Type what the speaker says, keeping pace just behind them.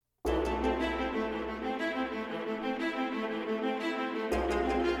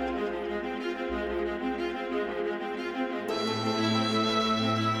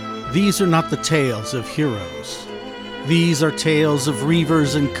These are not the tales of heroes. These are tales of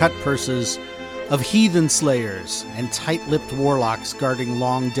reavers and cutpurses, of heathen slayers and tight-lipped warlocks guarding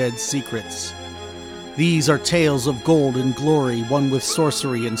long-dead secrets. These are tales of gold and glory won with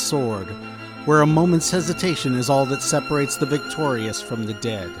sorcery and sword, where a moment's hesitation is all that separates the victorious from the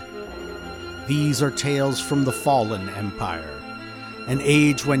dead. These are tales from the fallen empire, an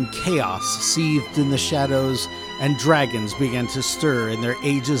age when chaos seethed in the shadows and dragons began to stir in their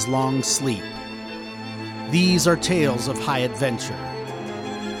ages-long sleep. These are tales of high adventure.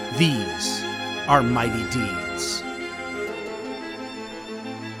 These are mighty deeds.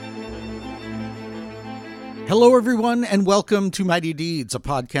 Hello, everyone, and welcome to Mighty Deeds, a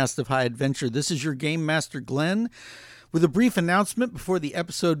podcast of high adventure. This is your Game Master, Glenn. With a brief announcement before the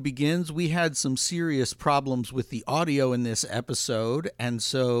episode begins, we had some serious problems with the audio in this episode, and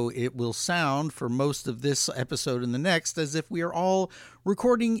so it will sound for most of this episode and the next as if we are all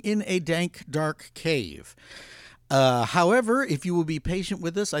recording in a dank, dark cave. However, if you will be patient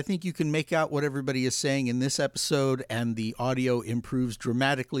with us, I think you can make out what everybody is saying in this episode, and the audio improves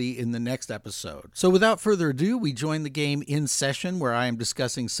dramatically in the next episode. So without further ado, we join the game in session, where I am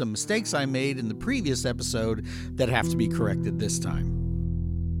discussing some mistakes I made in the previous episode that have to be corrected this time.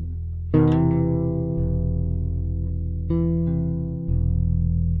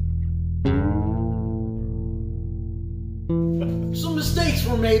 Some mistakes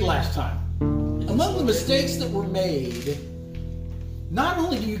were made last time. Among the mistakes that were made, not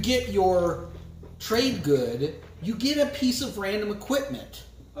only do you get your trade good, you get a piece of random equipment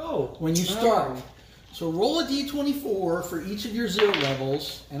when you start. So roll a d24 for each of your 0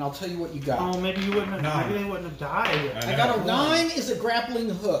 levels, and I'll tell you what you got. Oh, maybe you wouldn't have. Maybe they wouldn't have died. I got a 9 is a grappling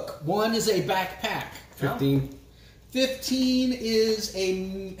hook. 1 is a backpack. 15. 15 is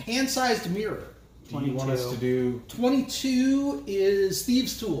a hand-sized mirror. Do you want us to do... 22 is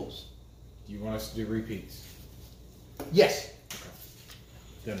thieves' tools. Do you want us to do repeats? Yes.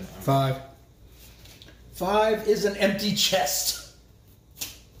 Then 5. 5 is an empty chest.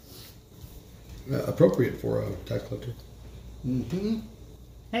 Appropriate for a tax collector. Mm-hmm.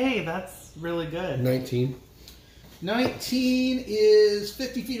 Hey, that's really good. 19. 19 is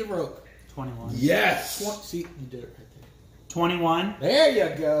 50 feet of rope. 21. Yes! See, you did it right 21. there.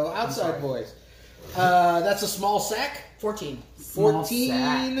 There you go. Outside boys. That's a small sack. 14.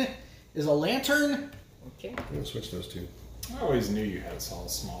 14 is a lantern. Okay. I'm going to switch those two. I always knew you had a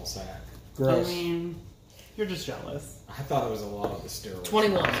small sack. Gross. I mean, you're just jealous. I thought it was a lot of the steroids.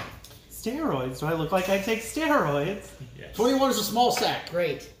 21. Steroids? Do I look like I take steroids? Yes. 21 is a small sack.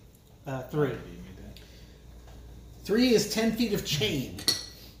 Great. 3. 3 is 10 feet of chain.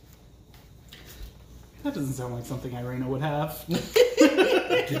 That doesn't sound like something Irina would have. Give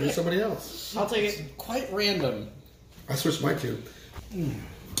it to somebody else. I'll take it. Quite random. I switched my two.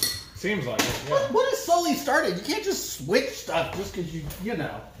 Seems like it, yeah. What is Sully started? You can't just switch stuff just because you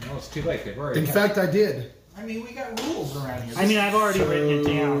know. No, it's too late. They've already In fact, I did. I mean, we got rules around here. I mean, I've already written it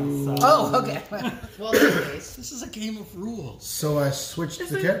down, so... Oh, okay. Well, in this case. This is a game of rules. So I switched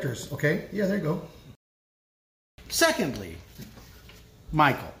the characters. Okay, yeah, there you go. Secondly,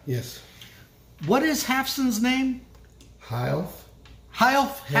 Michael, Yes. what is Halfson's name? Hylf.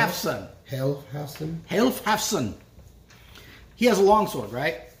 Hylf Halfson. Halfson. Hylf Halfson. He has a longsword,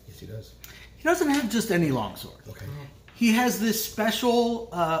 right? Yes, he does. He doesn't have just any longsword. Okay. He has this special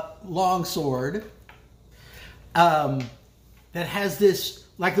longsword that has this,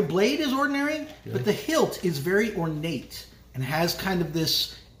 like the blade is ordinary, but the hilt is very ornate and has kind of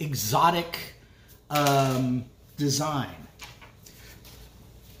this exotic design.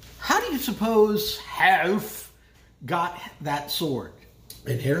 How do you suppose Half got that sword?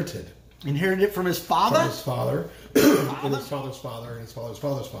 Inherited. Inherited it from his father? From his father. And his father's father, and his father's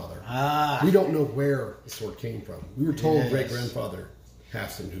father's father. Ah. We don't know where the sword came from. We were told great-grandfather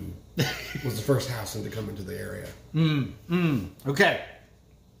Halfson, who was the first Halfson to come into the area. Okay.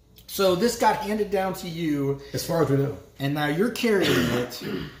 So this got handed down to you, As far as we know. and now you're carrying it.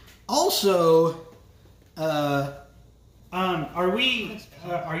 Also, Are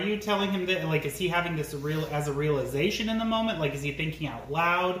you telling him that, like, is he having this as a realization in the moment? Like, is he thinking out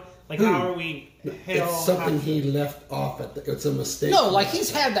loud? Like, how are we... It's something he left off at it's a mistake. no, like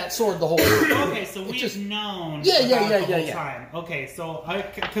he's had that sword the whole time. Okay, so we've known Yeah, about the whole yeah. time. Okay, so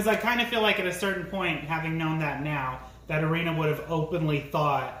because I kind of feel like at a certain point, having known that now, that Irina would have openly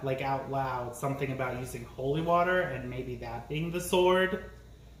thought, like out loud, something about using holy water and maybe that being the sword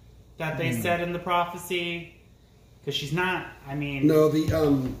that they said in the prophecy. Because she's not, I mean... No,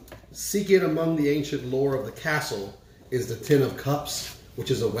 the seek it among the ancient lore of the castle is the Ten of Cups, which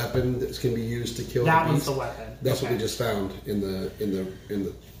is a weapon that can be used to kill That the one's beast. the weapon. That's what Okay. we just found in the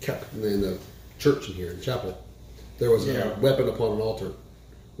church in here in the chapel. There was a weapon upon an altar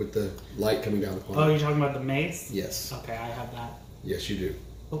with the light coming down upon Oh, it. you're talking about the mace? Yes. Okay, I have that. Yes, you do.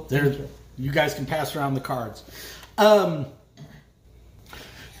 Oh, There, thank you. you guys can pass around the cards.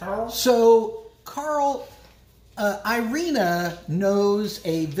 So, Carl, Irina knows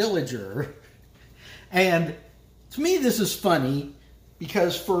a villager, and to me this is funny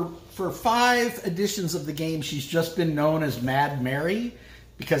because for 5 editions of the game she's just been known as Mad Mary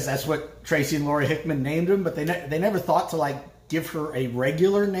because that's what Tracy and Laura Hickman named him, but they never thought to like give her a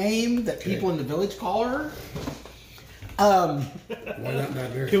regular name that people in the village call her. Why not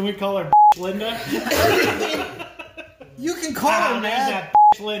Mad Mary? Can we call her Linda? You can call Ah, her there's Mad. that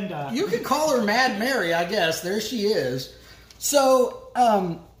Linda. You can call her Mad Mary, I guess. There she is. So,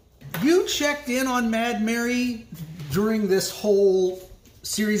 you checked in on Mad Mary during this whole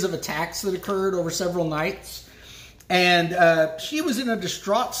series of attacks that occurred over several nights, and she was in a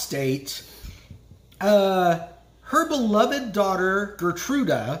distraught state. Her beloved daughter,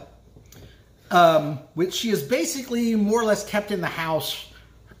 Gertruda, which she has basically more or less kept in the house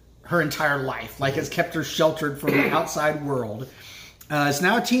her entire life, like has kept her sheltered from the outside world, is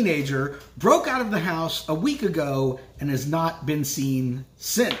now a teenager, broke out of the house a week ago, and has not been seen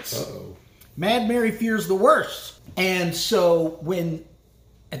since. Uh-oh. Mad Mary fears the worst. And so when,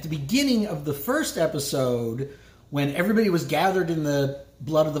 at the beginning of the first episode, when everybody was gathered in the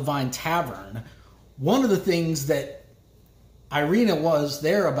Blood of the Vine Tavern, one of the things that Irina was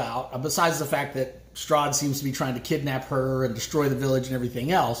there about, besides the fact that Strahd seems to be trying to kidnap her and destroy the village and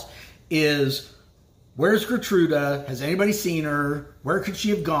everything else, is where's Gertruda? Has anybody seen her? Where could she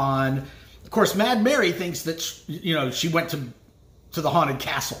have gone? Of course, Mad Mary thinks that she went to the haunted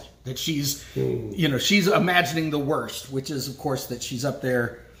castle. That she's she's imagining the worst, which is of course that she's up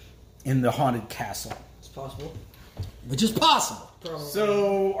there in the haunted castle, It's possible. which is possible.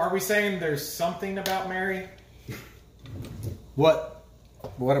 So, are we saying there's something about Mary? What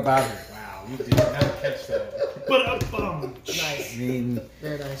about her? Wow, you did not catch that. But Nice. I mean,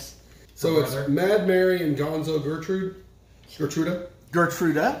 Very nice. So it's Mad Mary and Gonzo Gertruda? Gertruda.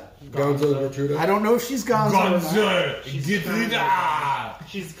 Gonzo Gertruda? I don't know if she's Gonzo. or not.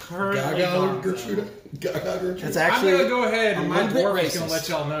 she's currently Gaga gone. Gertruda? Gaga Gertruda? That's I'm actually gonna go ahead and a my little bit dwarf is gonna racist. let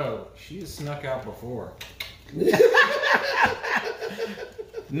y'all know she has snuck out before.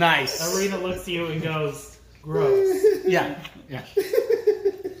 Nice. Arena looks at you and goes, gross. Yeah.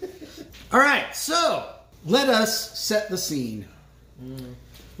 All right, so let us set the scene.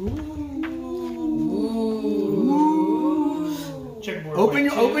 Checkerboard Open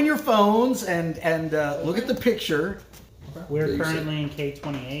white your two. phones and look at the picture. We're Yeah, you currently in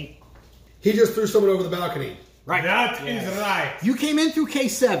K28. He just threw someone over the balcony. Right. That is right. You came in through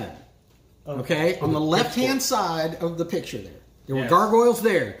K7. Okay, on the left-hand side of the picture there. There were Yes. gargoyles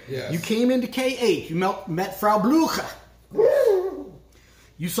there. Yes. You came into K8. You met Frau Blucher.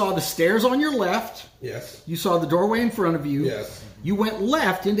 You saw the stairs on your left. Yes. You saw the doorway in front of you. Yes. You went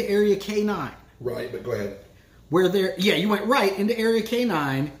left into area K9. Right, but go ahead. You went right into area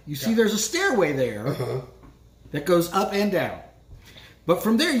K9. You see there's a stairway there Uh-huh. that goes up and down. But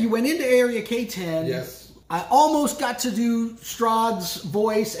from there, you went into area K10. Yes. I almost got to do Strahd's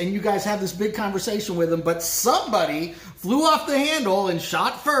voice, and you guys had this big conversation with him, but somebody flew off the handle and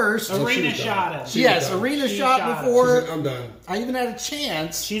shot first. Arena was shot done. him. She Yes, was done. Arena She shot shot him. She before said, I'm done. I even had a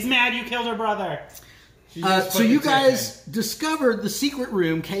chance. She's mad you killed her brother. She just So put you the tip guys discovered the secret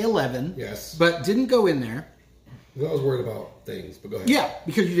room, K11. Yes. But didn't go in there. I was worried about things, but go ahead. Yeah,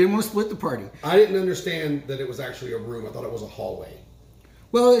 because you didn't want to split the party. I didn't understand that it was actually a room. I thought it was a hallway.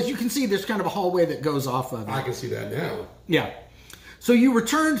 Well, as you can see, there's kind of a hallway that goes off of it. I can see that now. Yeah. So you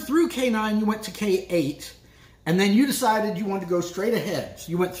returned through K9, you went to K8, and then you decided you wanted to go straight ahead. So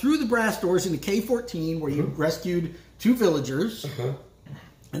you went through the brass doors into K14, where you rescued 2 villagers, Uh-huh.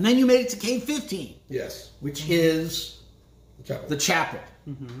 and then you made it to K15, Yes. which is Chapel. the chapel.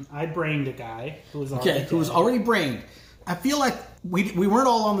 I brained a guy who was already Okay, who was dead. already brained. I feel like we weren't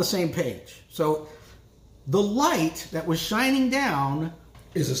all on the same page. So the light that was shining down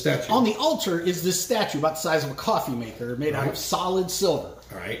Is a statue. on the altar is this statue about the size of a coffee maker made out of Right. solid silver.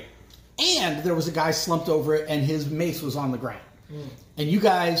 All right. And there was a guy slumped over it and his mace was on the ground. And you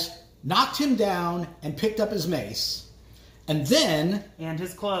guys knocked him down and picked up his mace. And then And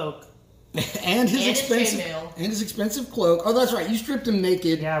his cloak. and his And his expensive chainmail. and his expensive cloak. Oh, that's right. You stripped him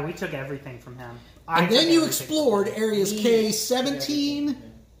naked. Yeah, we took everything from him. And took then you everything. explored areas K17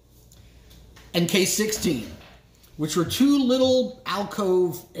 and K16, which were 2 little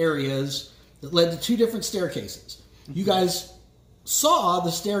alcove areas that led to 2 different staircases. You guys saw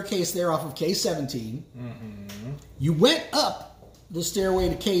the staircase there off of K17. You went up the stairway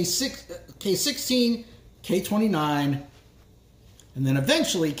to K16, K29, and then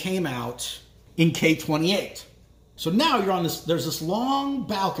eventually came out in K28. So now you're on this, there's this long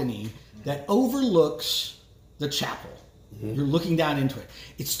balcony that overlooks the chapel. You're looking down into it.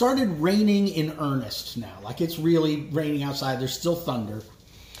 It started raining in earnest now. Like it's really raining outside. There's still thunder.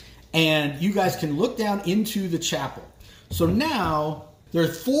 And you guys can look down into the chapel. So now there are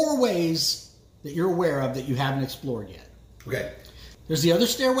 4 ways that you're aware of that you haven't explored yet. Okay. There's the other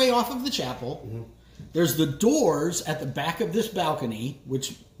stairway off of the chapel. There's the doors at the back of this balcony,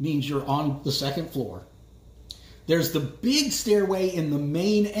 which means you're on the 2nd floor. There's the big stairway in the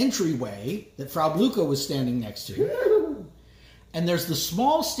main entryway that Frau Bluka was standing next to. And there's the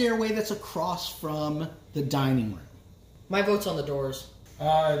small stairway that's across from the dining room. My vote's on the doors.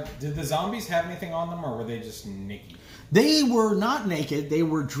 Did the zombies have anything on them, or were they just naked? They were not naked. They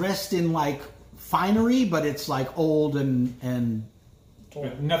were dressed in like finery, but it's like old and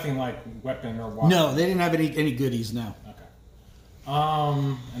But nothing like weapon or weapon. no, they didn't have any goodies. No. Okay.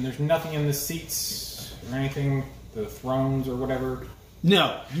 And there's nothing in the seats or anything, the thrones or whatever.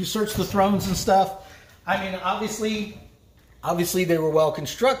 No, you search the thrones and stuff. I mean, obviously they were well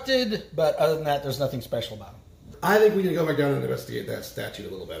constructed, but other than that, there's nothing special about them. I think we need to go back down and investigate that statue a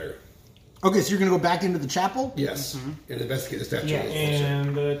little better. Okay, so you're going to go back into the chapel? Yes, and investigate the statue. Yeah, a little closer.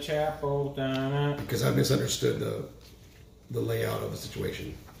 In the chapel, down. Because I misunderstood the layout of the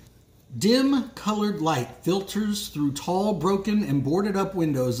situation. Dim colored light filters through tall, broken, and boarded up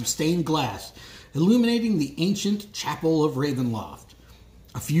windows of stained glass, illuminating the ancient chapel of Ravenloft.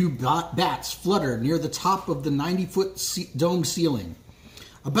 A few bats flutter near the top of the 90-foot dome ceiling.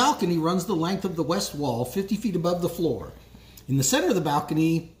 A balcony runs the length of the west wall, 50 feet above the floor. In the center of the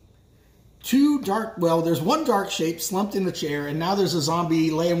balcony, there's one dark shape slumped in the chair, and now there's a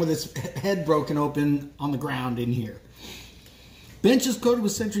zombie laying with its head broken open on the ground in here. Benches coated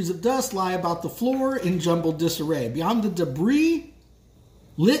with centuries of dust lie about the floor in jumbled disarray. Beyond the debris,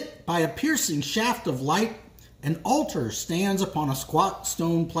 lit by a piercing shaft of light, an altar stands upon a squat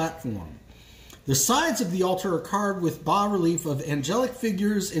stone platform. The sides of the altar are carved with bas-relief of angelic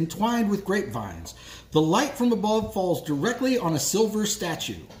figures entwined with grapevines. The light from above falls directly on a silver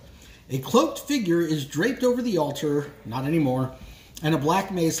statue. A cloaked figure is draped over the altar, not anymore, and a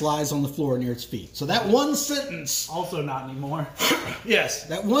black mace lies on the floor near its feet. So that one sentence... Also not anymore. Yes,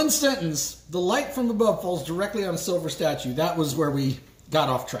 that one sentence, the light from above falls directly on a silver statue. That was where we got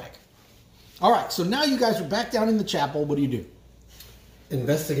off track. All right, so now you guys are back down in the chapel. What do you do?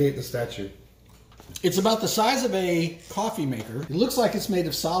 Investigate the statue. It's about the size of a coffee maker. It looks like it's made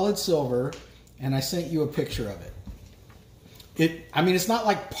of solid silver, and I sent you a picture of it. It's not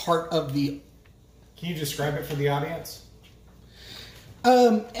like part of the... Can you describe it for the audience?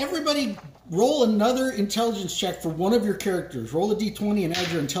 Everybody roll another intelligence check for one of your characters. Roll a d20 and add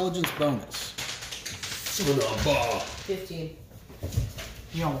your intelligence bonus. 15.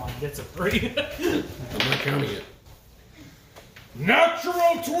 You don't want it. It's a 3. I'm not counting it.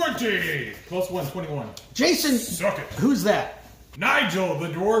 Natural 20! Plus 1, 21. Jason, Suck it. who's that? Nigel, the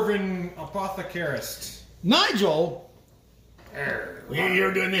dwarven apothecarist. Nigel?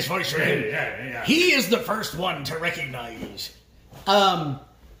 You're doing this voice for him. Yeah. He is the first one to recognize.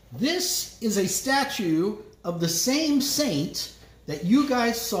 This is a statue of the same saint that you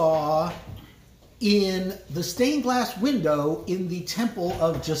guys saw in the stained glass window in the Temple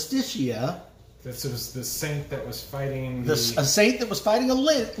of Justitia. This was the saint that was fighting A saint that was fighting a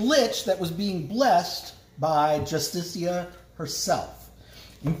lich that was being blessed by Justitia herself.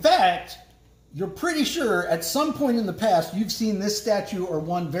 In fact, you're pretty sure at some point in the past you've seen this statue or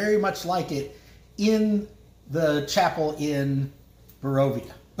one very much like it in the chapel in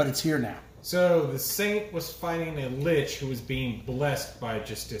Barovia, but it's here now. So the saint was fighting a lich who was being blessed by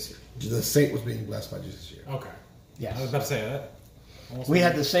Justicia. The saint was being blessed by Jesus here. Okay. Yes. I was about to say that. Almost We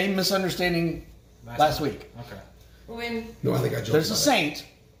like- had the same misunderstanding last week. Okay. When No, I think I joked There's a about it. saint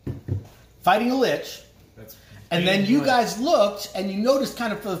fighting a lich, That's and then being you blessed. guys looked and you noticed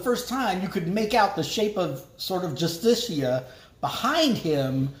kind of for the first time you could make out the shape of sort of Justitia behind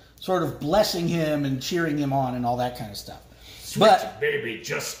him, sort of blessing him and cheering him on and all that kind of stuff. But baby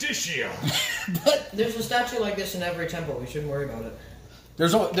Justicia. there's a statue like this in every temple, we shouldn't worry about it.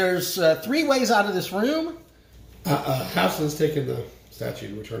 there's 3 ways out of this room. Houseland's taken the statue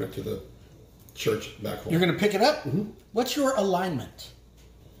and return it to the church back home. You're going to pick it up? What's your alignment?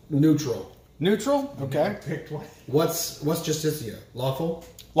 Neutral. Neutral? Okay. Picked one. What's Justicia? Lawful?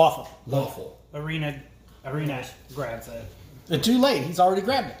 Lawful. Lawful. Arena grabs it. Too late. He's already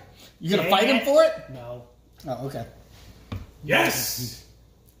grabbed it. You going to Dang fight him it. for it? No. Oh, okay. Yes!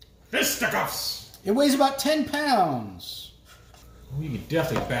 Fisticuffs! It weighs about 10 pounds. You could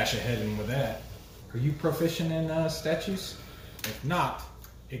definitely bash a head in with that. Are you proficient in statues? If not,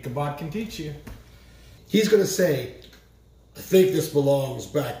 Ichabod can teach you. He's going to say, I think this belongs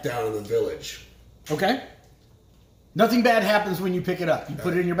back down in the village. Okay. Nothing bad happens when you pick it up. You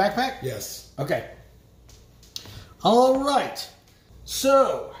put it in your backpack? Yes. Okay. All right.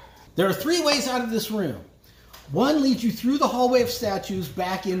 So, there are 3 ways out of this room. One leads you through the hallway of statues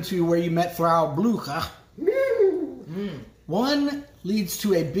back into where you met Frau Blucher. One leads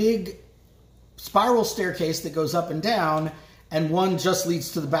to a big spiral staircase that goes up and down, and one just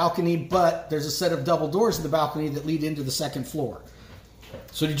leads to the balcony, but there's a set of double doors in the balcony that lead into the 2nd floor.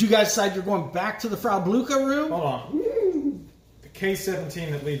 So did you guys decide you're going back to the Frau Blucher room? Hold on. The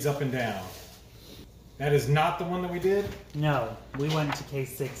K-17 that leads up and down. That is not the one that we did? No, we went to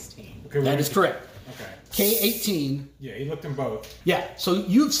K16. Okay, That is correct. Okay. K18. Yeah, he looked in both. Yeah, so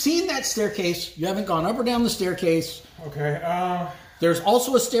you've seen that staircase. You haven't gone up or down the staircase. Okay, There's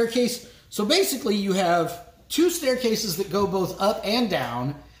also a staircase. So basically you have 2 staircases that go both up and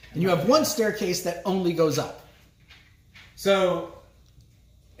down, and you have 1 staircase that only goes up. so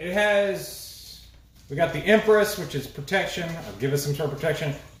it has... We got the Empress, which is protection, or give us some sort of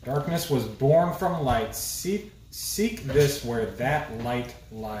protection. Darkness was born from light. Seek this where that light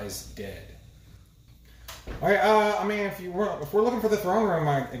lies dead. Alright, I mean, if we're looking for the throne room,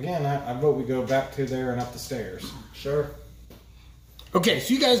 I vote we go back to there and up the stairs. Sure. Okay,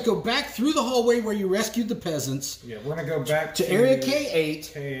 so you guys go back through the hallway where you rescued the peasants Yeah, we're gonna go back to area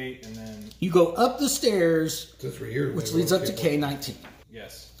K8. K8, and then You go up the stairs, Since we're here, which leads up to K19.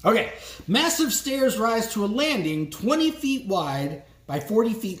 yes. Okay, massive stairs rise to a landing 20 feet wide by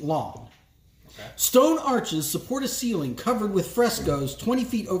 40 feet long. Okay. Stone arches support a ceiling covered with frescoes 20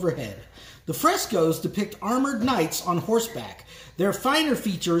 feet overhead. The frescoes depict armored knights on horseback, their finer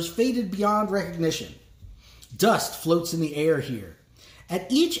features faded beyond recognition. Dust floats in the air here.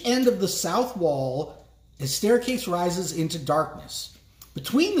 At each end of the south wall, a staircase rises into darkness.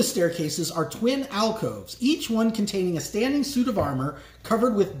 Between the staircases are twin alcoves, each one containing a standing suit of armor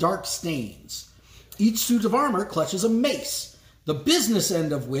covered with dark stains. Each suit of armor clutches a mace, the business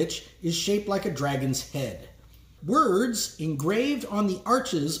end of which is shaped like a dragon's head. Words engraved on the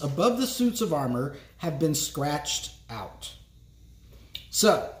arches above the suits of armor have been scratched out.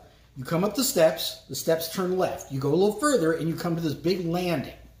 So, you come up the steps turn left. You go a little further and you come to this big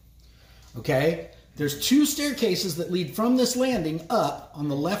landing. Okay? There's 2 staircases that lead from this landing up on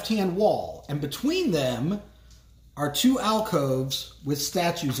the left-hand wall, and between them are 2 alcoves with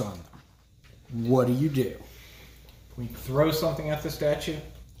statues on them. What do you do? Can we throw something at the statue?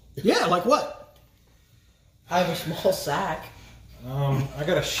 Yeah, like what? I have a small sack. I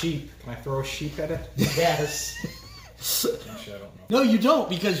got a sheep. Can I throw a sheep at it? Yes. Actually, I don't know. No, you don't,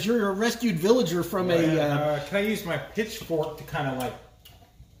 because you're a rescued villager from Can I use my pitchfork to kind of like...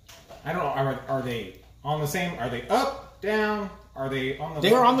 I don't know. Are they on the same... Are they up, down? Are they on the...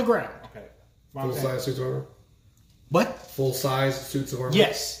 They are on the ground. Okay. Full-size suits of armor? What? Full-size suits of armor?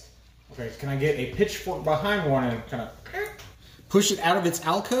 Yes. Okay, can I get a pitchfork behind one and kind of... Push it out of its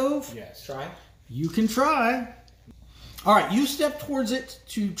alcove? Yes. Try. You can try. All right, you step towards it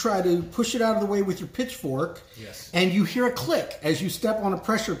to try to push it out of the way with your pitchfork. Yes. And you hear a click as you step on a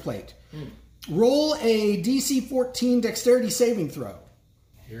pressure plate. Roll a DC 14 dexterity saving throw.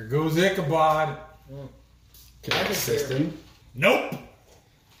 Here goes Ichabod. Can I assist him? Nope.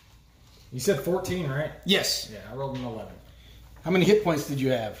 You said 14, right? Yes. Yeah, I rolled an 11. How many hit points did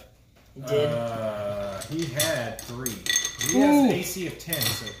you have? You did. He had 3. He Ooh. has an AC of 10,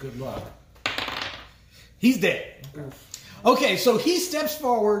 so good luck. He's dead. Okay, so he steps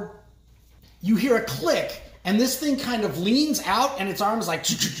forward. You hear a click, and this thing kind of leans out, and its arm is like,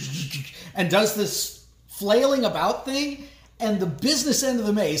 and does this flailing about thing. And the business end of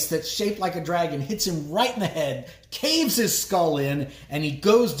the mace that's shaped like a dragon hits him right in the head, caves his skull in, and he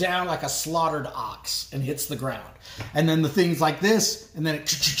goes down like a slaughtered ox and hits the ground. And then the thing's like this, and then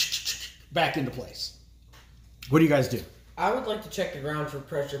it back into place. What do you guys do? I would like to check the ground for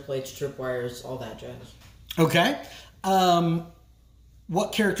pressure plates, tripwires, all that jazz. Okay.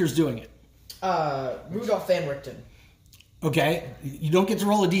 What character's doing it? Rudolph Van Richten. Okay. You don't get to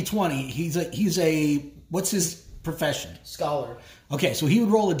roll a d20. He's a what's his profession? Scholar. Okay, so he would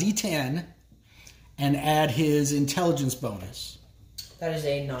roll a d10 and add his intelligence bonus. That is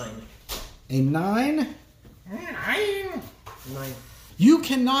a 9. A 9. 9. You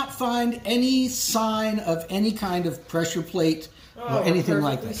cannot find any sign of any kind of pressure plate or anything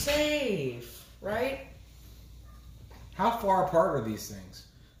like that. Safe, right? How far apart are these things?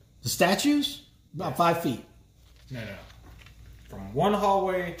 The statues? About 5 feet. No. from one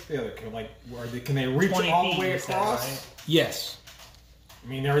hallway to the other? Can they reach 20 all the feet, way you said, across? right? Yes. I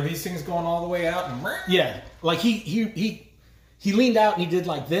mean, are these things going all the way out? Yeah. Like he leaned out and he did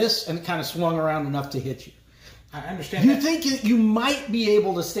like this, and it kind of swung around enough to hit you. I understand You that. think you might be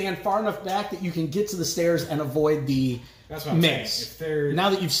able to stand far enough back that you can get to the stairs and avoid the That's what I'm mace. saying. If they're Now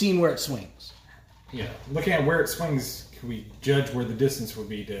that you've seen where it swings. looking at where it swings, can we judge where the distance would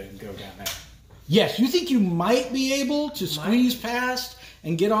be to go down there? Yes, you think you might be able to squeeze past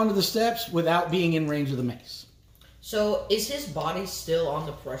and get onto the steps without being in range of the mace. So is his body still on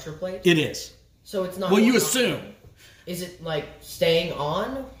the pressure plate? It is. So it's not. Well, you going on. assume. Is it like staying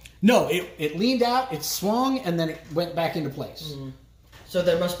on? No, it leaned out, it swung, and then it went back into place. So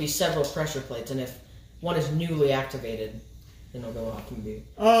there must be several pressure plates, and if one is newly activated, then it'll go off and be.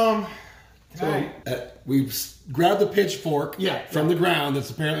 We've grabbed the pitchfork Yeah. from the ground that's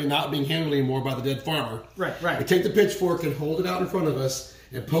apparently not being handled anymore by the dead farmer. Right. We take the pitchfork and hold it out in front of us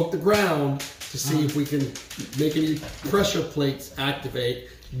and poke the ground to see if we can make any pressure plates activate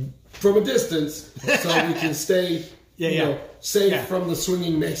from a distance so we can stay safe from the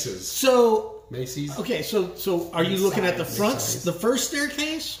swinging maces. So, Macy's. okay, so are you looking at the front, the first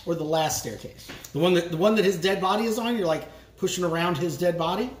staircase, or the last staircase? The one that his dead body is on. You're like pushing around his dead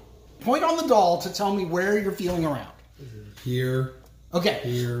body. Point on the doll to tell me where you're feeling around. Here. Okay.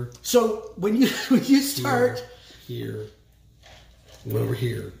 Here. So when you start, Here. One over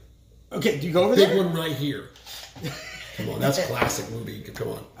here. okay, do you go over Big there? one right here. Come on, that's a classic movie. Come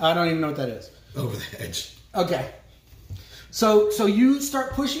on. I don't even know what that is. Over the edge. Okay. So you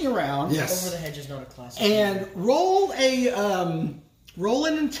start pushing around. Yes. Over the Hedge is not a classic. And roll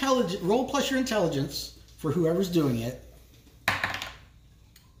roll plus your intelligence for whoever's doing it.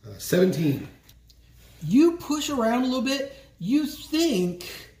 17. You push around a little bit. You think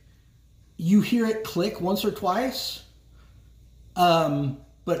you hear it click once or twice,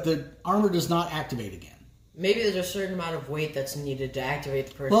 but the armor does not activate again. Maybe there's a certain amount of weight that's needed to activate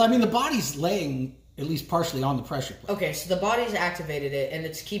the person. Well, I mean, the body's laying at least partially on the pressure plate. Okay, so the body's activated it, and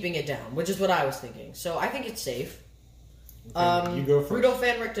it's keeping it down, which is what I was thinking. So I think it's safe. You go first. Rudolph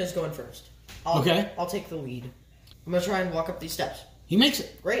Van Richten is going first. Okay. I'll take the lead. I'm going to try and walk up these steps. He makes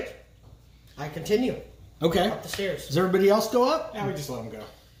it. Great. I continue Okay. up the stairs. Does everybody else go up? Now we just let them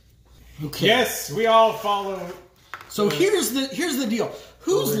go. Okay. Yes, we all follow. So here's the deal.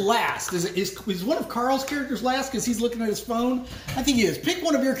 Who's last? Is one of Carl's characters last because he's looking at his phone? I think he is. Pick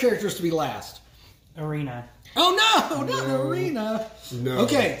one of your characters to be last. Arena. Oh no, not Arena. No.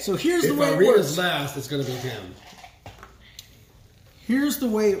 Okay, so here's the If way it Arena's works. last, it's going to be him. Here's the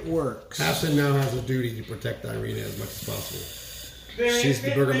way it works. Aspen now has a duty to protect Irina as much as possible. She's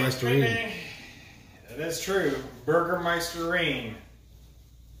the Burgermeisterine. That's true. Burgermeisterine.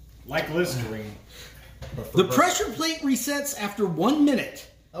 Like Listerine. The pressure plate resets after 1 minute,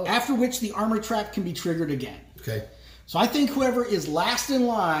 Oh. after which the armor trap can be triggered again. Okay. So I think whoever is last in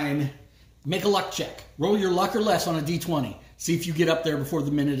line, make a luck check. Roll your luck or less on a d20. See if you get up there before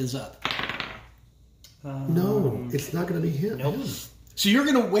the minute is up. No, it's not going to be him. Nope. So you're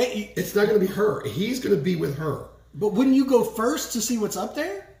going to wait, It's not going to be her. He's going to be with her. but wouldn't you go first to see what's up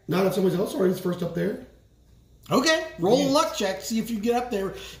there? Not if somebody else already is first up there. Okay, roll a luck check, see if you get up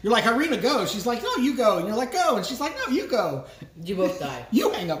there. You're like, Irina, go. She's like, no, you go. And you're like, go. And she's like, no, you go. You both die. You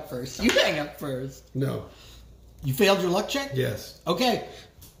hang up first. You hang up first. No. You failed your luck check? Yes. Okay.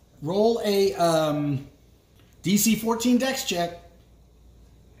 Roll a DC 14 dex check.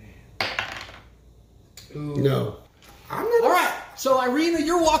 No. I'm not. All right. So, Irina,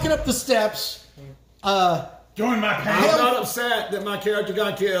 you're walking up the steps. Join my I'm pack. not upset that my character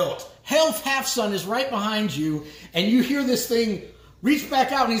got killed. Health Half-Son is right behind you, and you hear this thing reach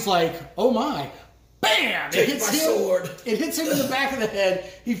back out, and he's like, oh my. Bam! Take my sword. It hits him in the back of the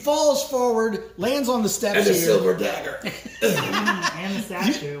head. He falls forward, lands on the steps And the here. silver dagger. And the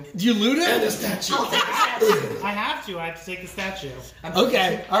statue. Do you loot And it? the statue. I have to. I have to take the statue.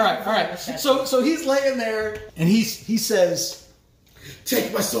 Okay. All right. So he's laying there, and he says,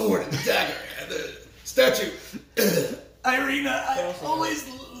 Take my sword and the dagger and the statue. Irina, I always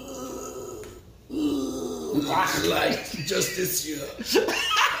Like justice, you. That's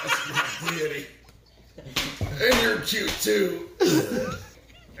my deity. And you're cute too.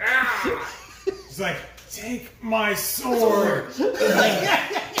 He's like, take my sword.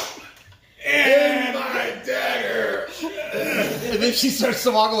 And my dagger. and then she starts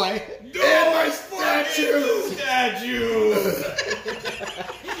to walk away. And my statue. Statue.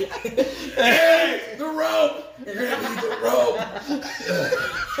 Hey, the rope. You're gonna need the rope.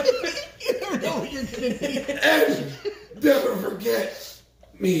 You never know what you're gonna need. And never forget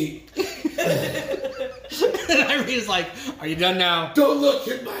me. Irene's like, "Are you done now?" Don't look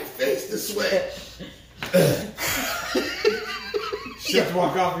at my face this way. Ships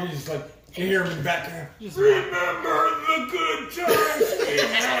walk off and you just like, you hear him in the background. Just remember the good times we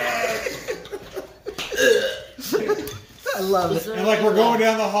had. I love it. And like we're going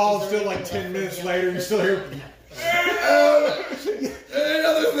down the hall, still like 10 minutes later, you still hear.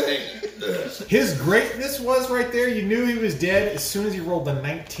 Another thing. His greatness was right there. You knew he was dead as soon as he rolled the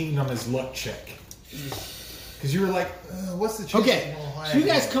 19 on his luck check. Because you were like, what's the chance? Okay, so you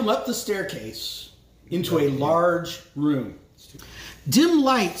guys come up the staircase into a large room. Dim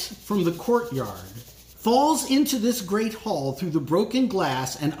light from the courtyard falls into this great hall through the broken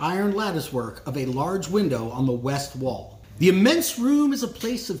glass and iron latticework of a large window on the west wall. The immense room is a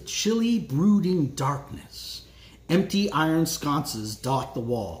place of chilly, brooding darkness. Empty iron sconces dot the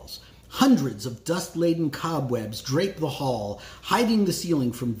walls. Hundreds of dust-laden cobwebs drape the hall, hiding the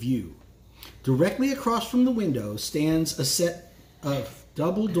ceiling from view. Directly across from the window stands a set of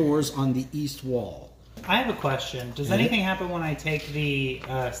double doors on the east wall. I have a question. Does anything happen when I take the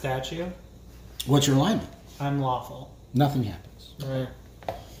statue? What's your alignment? I'm lawful. Nothing happens.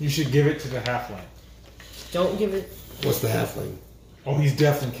 You should give it to the halfling. Don't give it. What's the halfling? Oh, he's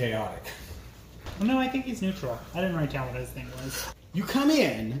definitely chaotic. Oh, no, I think he's neutral. I didn't write down what his thing was. You come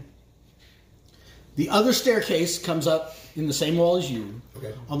in. The other staircase comes up in the same wall as you.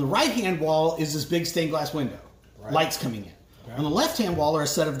 Okay. On the right-hand wall is this big stained glass window. Right. Lights coming in. Okay. On the left-hand wall are a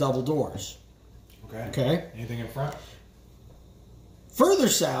set of double doors. Okay. Anything in front? Further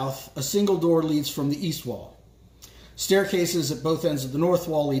south, a single door leads from the east wall. Staircases at both ends of the north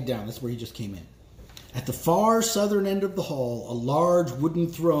wall lead down. That's where you just came in. At the far southern end of the hall, a large wooden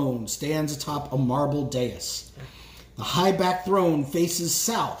throne stands atop a marble dais. The high-backed throne faces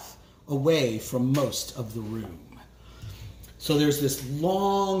south, away from most of the room. So there's this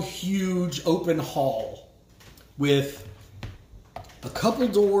long, huge open hall with a couple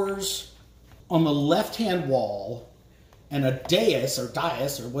doors on the left-hand wall and a dais or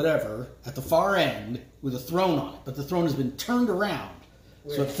whatever at the far end with a throne on it. But the throne has been turned around,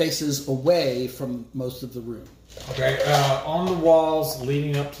 so it faces away from most of the room. Okay. On the walls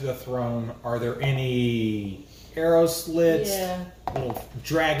leading up to the throne, are there any arrow slits? Yeah. Little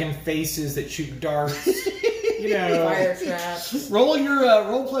dragon faces that shoot darts? You know, Fire traps.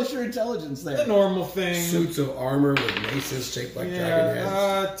 Roll plus your intelligence there. the normal thing. Suits of armor with maces shaped like dragon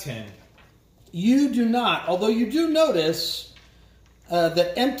heads. 10. You do not, although you do notice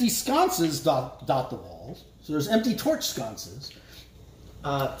that empty sconces dot the walls. So there's empty torch sconces.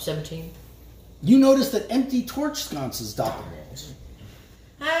 17. You notice that empty torch sconces dot the walls.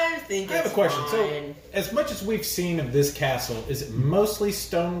 I think I have a it's question. So, fine. as much as we've seen of this castle, is it mostly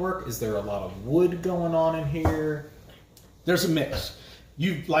stonework? Is there a lot of wood going on in here? There's a mix.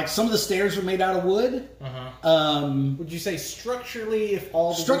 Some of the stairs are made out of wood. Would you say structurally, if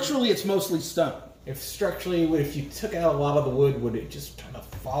all the Structurally, it's mostly stone. if you took out a lot of the wood, would it just kind of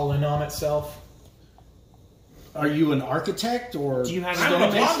fall in on itself? Are you an architect or? Do you have I'm a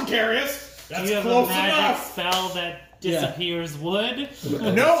an apothecarius. Do That's you have close a magic enough. spell that disappears wood?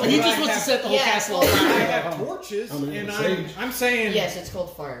 No, He but just I wants to have- set the whole Yeah. castle I on fire. have torches, I'm an and sage. I'm saying Yes, it's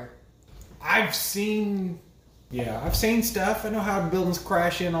called fire. I've seen stuff. I know how buildings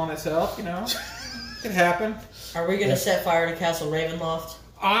crash in on itself. You know, it can happen. Are we gonna set fire to Castle Ravenloft?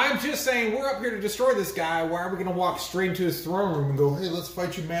 I'm just saying we're up here to destroy this guy. Why are we going to walk straight into his throne room and go, hey, let's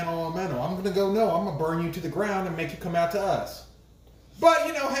fight you mano a mano? I'm going to go, no, I'm going to burn you to the ground and make you come out to us. But,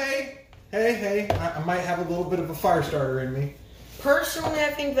 you know, hey, I might have a little bit of a fire starter in me. Personally, I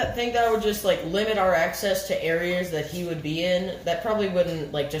think that would just like limit our access to areas that he would be in. That probably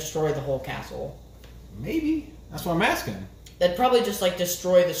wouldn't like destroy the whole castle. Maybe. That's what I'm asking. That'd probably just like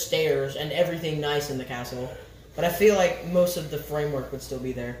destroy the stairs and everything nice in the castle. But I feel like most of the framework would still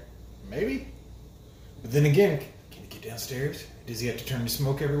be there. Maybe. But then again, can he get downstairs? Does he have to turn to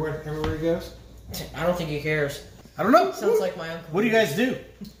smoke everywhere he goes? I don't think he cares. I don't know. Sounds like my uncle. What do you guys do?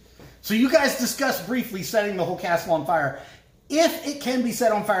 So you guys discussed briefly setting the whole castle on fire. If it can be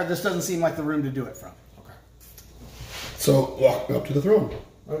set on fire, this doesn't seem like the room to do it from. Okay. So walk up to the throne.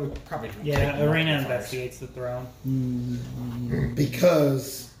 Well, we probably don't take Yeah, him Arena up the fires. investigates the throne.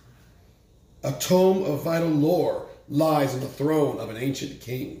 Because a tome of vital lore lies on the throne of an ancient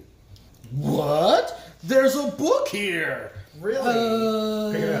king. What? There's a book here.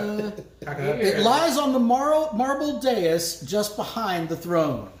 Really? Pick it up. Pick it up. It lies on the marble dais just behind the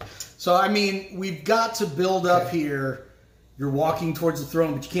throne. So, I mean, we've got to build up here. You're walking towards the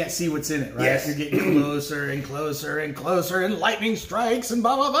throne, but you can't see what's in it, right? Yes. You're getting closer and closer and closer, and lightning strikes and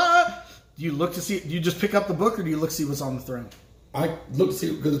blah, blah, blah. Do you look to see? Do you just pick up the book, or do you look to see what's on the throne? I looked to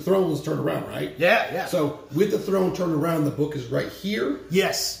see, because the throne was turned around, right? Yeah. So with the throne turned around, the book is right here.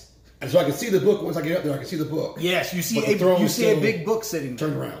 Yes. And so I can see the book. Once I get up there, I can see the book. Yes, you see But the throne is a still big book sitting there.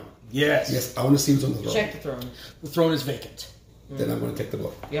 Turned around. Yes. Yes, I want to see what's on the throne. Check the throne. The throne is vacant. Then I'm going to take the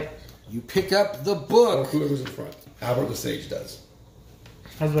book. Yep. You pick up the Or book. whoever's in front. Albert the Sage does.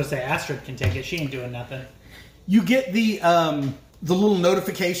 I was going to say Astrid can take it. She ain't doing nothing. You get the little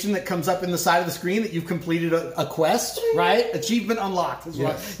notification that comes up in the side of the screen that you've completed a quest, right? Achievement unlocked. Is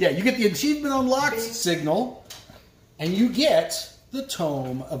what, Yes. yeah, you get the achievement unlocked signal, and you get the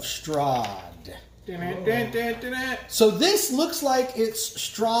Tome of Strahd. So this looks like it's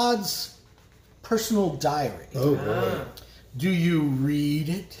Strahd's personal diary. Oh, boy. Do you read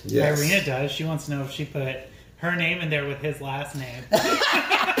it? Yes. Irina does. She wants to know if she put her name in there with his last name.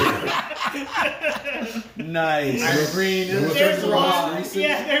 Nice. There's one.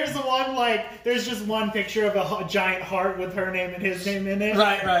 Yeah, there's one there's just one picture of a giant heart with her name and his name in it.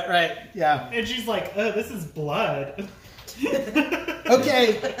 Right. Yeah. And she's like, "Oh, this is blood."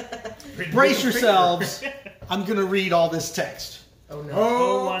 Okay. Brace yourselves. I'm going to read all this text. Oh no.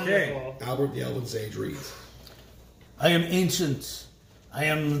 Oh, Okay. wonderful. Albert the Elven Sage reads. I am ancient. I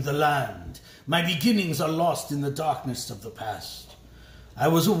am the land. My beginnings are lost in the darkness of the past. I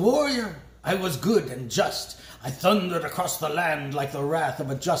was a warrior. I was good and just. I thundered across the land like the wrath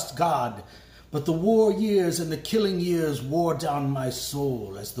of a just god. But the war years and the killing years wore down my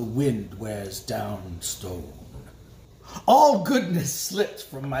soul as the wind wears down stone. All goodness slipped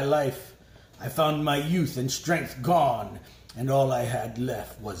from my life. I found my youth and strength gone, and all I had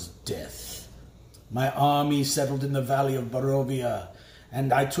left was death. My army settled in the valley of Barovia,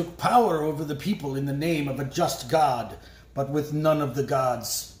 and I took power over the people in the name of a just God, but with none of the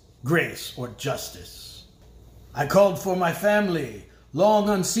gods' grace or justice. I called for my family, long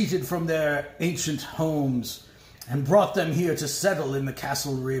unseated from their ancient homes, and brought them here to settle in the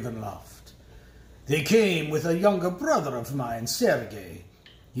castle Ravenloft. They came with a younger brother of mine, Sergei.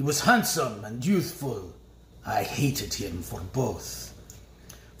 He was handsome and youthful. I hated him for both.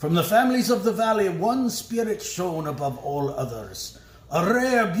 From the families of the valley, one spirit shone above all others, a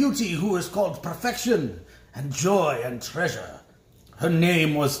rare beauty who is called perfection and joy and treasure. Her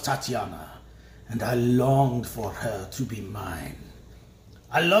name was Tatiana, and I longed for her to be mine.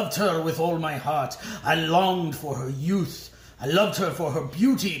 I loved her with all my heart. I longed for her youth. I loved her for her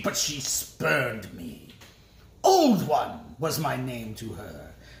beauty, but she spurned me. Old One was my name to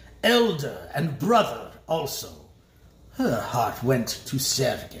her, elder and brother also. Her heart went to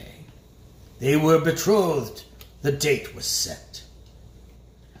Sergei. They were betrothed. The date was set.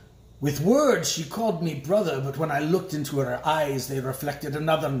 With words she called me brother, but when I looked into her eyes, they reflected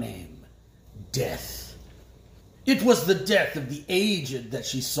another name, death. It was the death of the aged that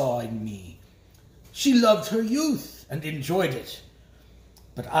she saw in me. She loved her youth and enjoyed it,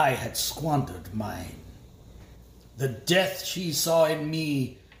 but I had squandered mine. The death she saw in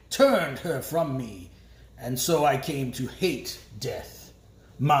me turned her from me, and so I came to hate death,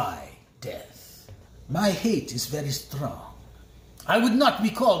 my death. My hate is very strong. I would not be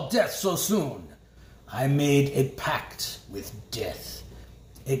called death so soon. I made a pact with death,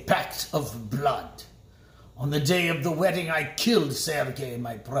 a pact of blood. On the day of the wedding, I killed Sergei,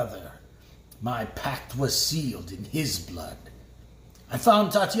 my brother. My pact was sealed in his blood. I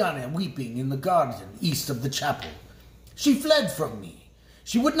found Tatiana weeping in the garden east of the chapel. She fled from me.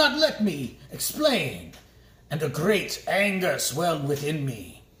 She would not let me explain, and a great anger swelled within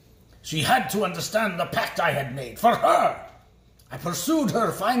me. She had to understand the pact I had made for her. I pursued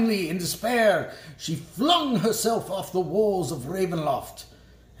her. Finally, in despair, she flung herself off the walls of Ravenloft,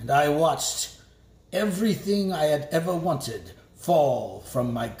 and I watched everything I had ever wanted fall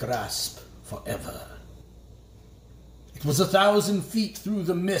from my grasp forever. It was 1,000 feet through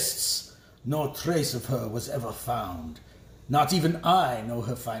the mists. No trace of her was ever found. Not even I know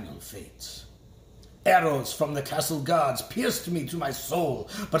her final fate. Arrows from the castle guards pierced me to my soul,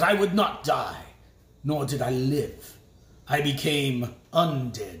 but I would not die, nor did I live. I became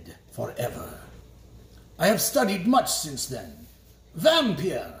undead forever. I have studied much since then.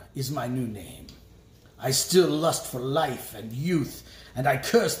 Vampire is my new name. I still lust for life and youth, and I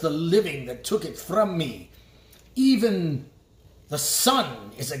curse the living that took it from me. Even the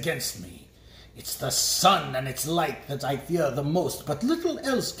sun is against me. It's the sun and its light that I fear the most, but little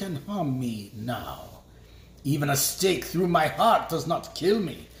else can harm me now. Even a stake through my heart does not kill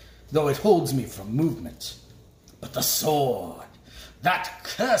me, though it holds me from movement. But the sword, that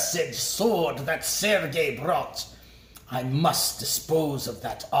cursed sword that Sergei brought, I must dispose of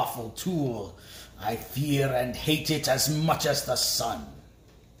that awful tool. I fear and hate it as much as the sun.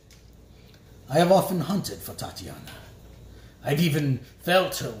 I have often hunted for Tatiana. I've even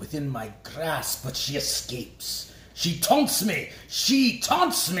felt her within my grasp, but she escapes. She taunts me! She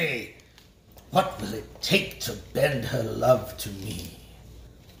taunts me! What will it take to bend her love to me?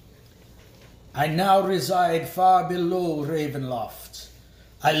 I now reside far below Ravenloft.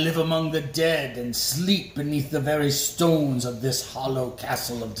 I live among the dead and sleep beneath the very stones of this hollow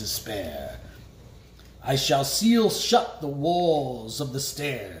castle of despair. I shall seal shut the walls of the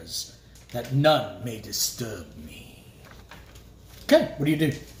stairs, that none may disturb me. Okay, what do you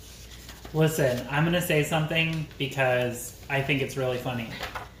do? Listen, I'm going to say something because I think it's really funny.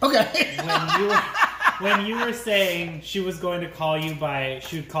 Okay. When you were saying she was going to call you by,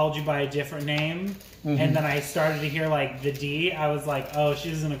 she called you by a different name, and then I started to hear like the D, I was like, oh,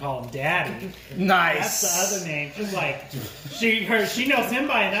 she's going to call him Daddy. Nice. That's the other name. She's like, she knows him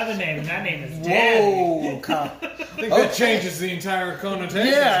by another name, and that name is Daddy. Whoa, God. I think that changes the entire connotation.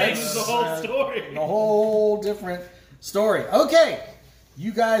 Yeah, Changes the whole story. A whole different story. Okay,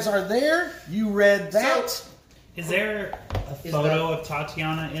 you guys are there. You read that. Is there a photo of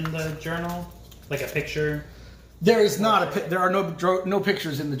Tatiana in the journal? Like a picture? There is not there are no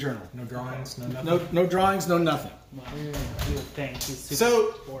pictures in the journal. No drawings, no nothing. No drawings, no nothing. Wow. You would think he's super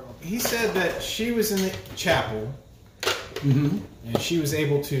So portal. he said that she was in the chapel, and she was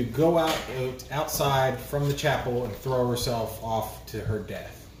able to go outside from the chapel and throw herself off to her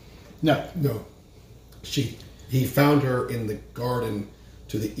death. No. No. He found her in the garden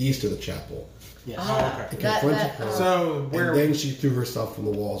to the east of the chapel. Yes. okay. He confronted her. So where? And then she threw herself from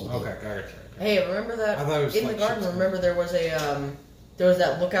the walls. Of Okay, got it. Hey, remember that I thought it was in like the garden? shit. Remember there was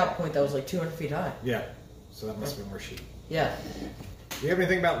that lookout point that was like 200 feet high. Yeah. So that must have been where she. Yeah. Do you have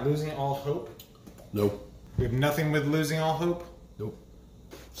anything about losing all hope? Nope. We have nothing with losing all hope. Nope.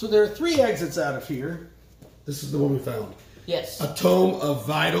 So there are 3 exits out of here. This is the one we found. Yes. A tome of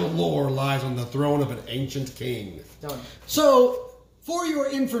vital lore lies on the throne of an ancient king. Done. So, for your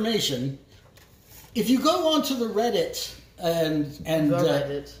information, if you go onto the Reddit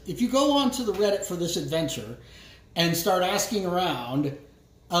if you go onto the Reddit for this adventure and start asking around,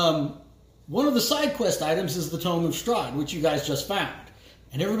 one of the side quest items is the Tome of Strahd, which you guys just found.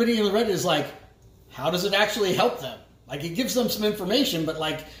 And everybody in the Reddit is like, how does it actually help them? Like, it gives them some information, but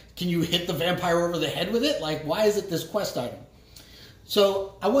like, can you hit the vampire over the head with it? Like, why is it this quest item?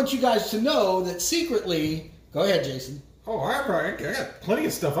 So, I want you guys to know that secretly, go ahead, Jason. Oh, I got plenty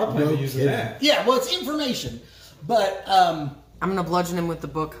of stuff I plan to use with kidding. that. Yeah, well, it's information. But I'm gonna bludgeon him with the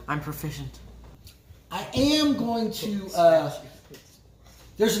book. I'm proficient. I am going to...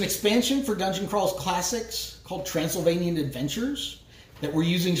 there's an expansion for Dungeon Crawl's Classics called Transylvanian Adventures that we're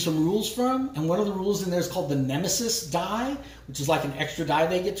using some rules from. And one of the rules in there is called the Nemesis die, which is like an extra die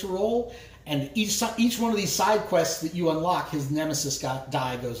they get to roll. And each one of these side quests that you unlock, his Nemesis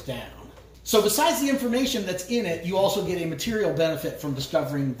die goes down. So besides the information that's in it, you also get a material benefit from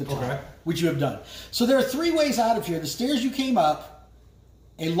discovering the tome, which you have done. So there are 3 ways out of here. The stairs you came up,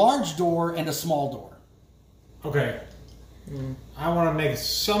 a large door, and a small door. Okay. I want to make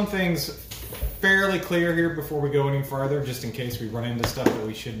some things fairly clear here before we go any further, just in case we run into stuff that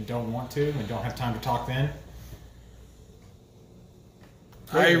we don't want to and don't have time to talk then.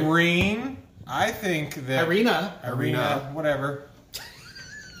 Irene, I think that... Irina, whatever.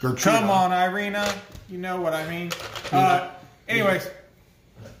 Come on, Irina. You know what I mean. Anyways,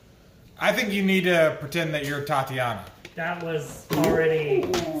 I think you need to pretend that you're Tatiana. That was already...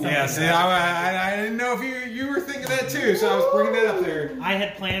 Yeah, see, I didn't know if you were thinking that too, so I was bringing that up there. I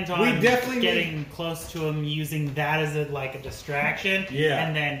had planned on getting close to him using that as a distraction,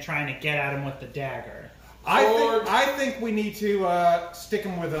 and then trying to get at him with the dagger. I think we need to stick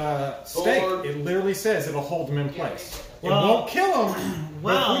him with a stake. It literally says it'll hold him in place. It won't kill him,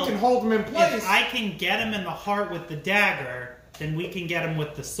 but if we can hold him in place... If I can get him in the heart with the dagger, then we can get him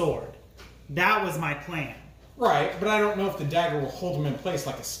with the sword. That was my plan. Right, but I don't know if the dagger will hold him in place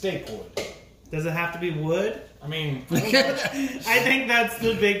like a stake would. Does it have to be wood? I mean... I think that's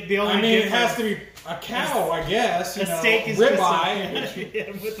the only difference. It has to be a cow, I guess. A steak is ribeye.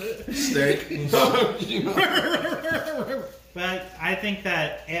 Steak. But I think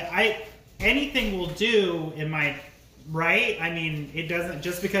that anything will do in my... Right? I mean, it doesn't...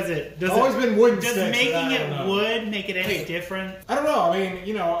 Just because it doesn't... Always been wooden does stakes. making it wood make it any different? I don't know. I mean,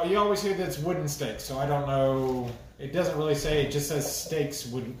 you always hear that it's wooden stakes, so I don't know. It doesn't really say. It just says stakes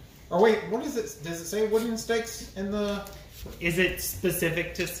wooden... Or wait, what is it? Does it say wooden stakes in the... Is it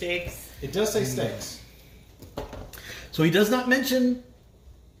specific to stakes? It does say stakes. So he does not mention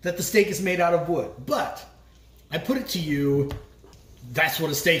that the stake is made out of wood, but I put it to you... That's what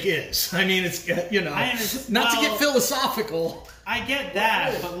a stake is. I mean, it's, not to get philosophical. I get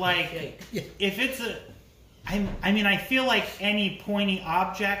that, but if it's I mean, I feel like any pointy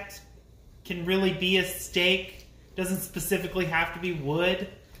object can really be a stake. Doesn't specifically have to be wood.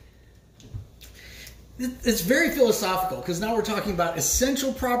 It's very philosophical because now we're talking about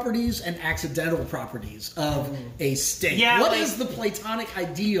essential properties and accidental properties of a stake. Yeah, what like- is the Platonic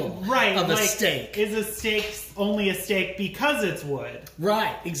ideal Right, of a like, stake? Is a stake only a stake because it's wood?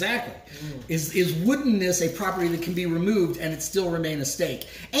 Right, exactly. Is woodenness a property that can be removed and it still remain a stake?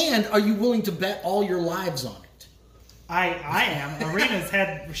 And are you willing to bet all your lives on it? I am.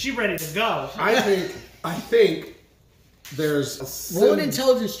 Arena's she ready to go. I think there's a Roll an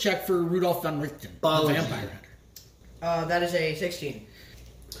intelligence check for Rudolf von Richten, the Biology. vampire hunter. That is a 16.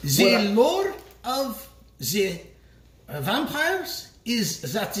 The lore of the vampires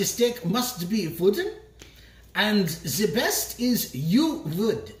is that the stake must be wooden, and the best is yew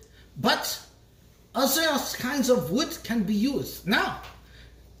wood. But other kinds of wood can be used. Now,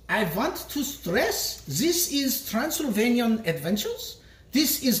 I want to stress this is Transylvanian Adventures.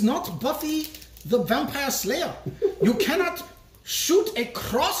 This is not Buffy the Vampire Slayer. You cannot shoot a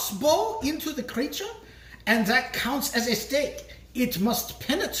crossbow into the creature, and that counts as a stake. It must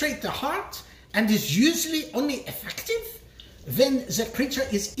penetrate the heart and is usually only effective when the creature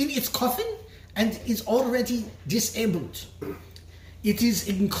is in its coffin and is already disabled. It is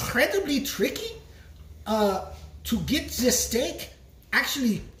incredibly tricky to get the stake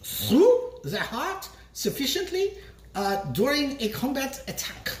actually through the heart sufficiently during a combat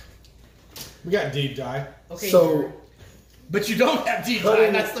attack. We got deep die. Okay. So But you don't have deep Cutting-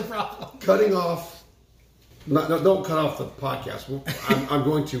 time, that's the problem. cutting off. No, don't cut off the podcast. I'm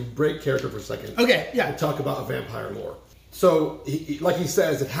going to break character for a second. Okay, yeah. And talk about vampire lore. So, like he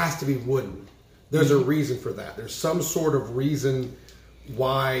says, it has to be wooden. There's a reason for that. There's some sort of reason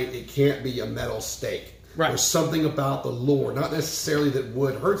why it can't be a metal stake. Right. There's something about the lore, not necessarily that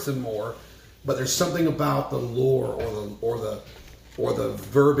wood hurts him more, but there's something about the lore or the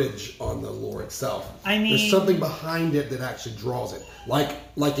verbiage on the lore itself. I mean- there's something behind it that actually draws it. Like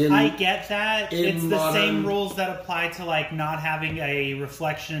in I get that. in It's the same modern- rules that apply to like not having a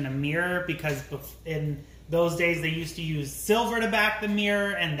reflection in a mirror, because in those days they used to use silver to back the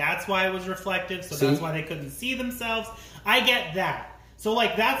mirror, and that's why it was reflective, so that's See? why they couldn't see themselves. I get that. So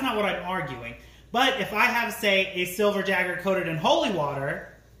like that's not what I'm arguing. But if I have, say, a silver dagger coated in holy water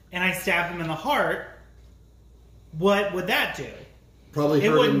and I stab him in the heart, what would that do? probably It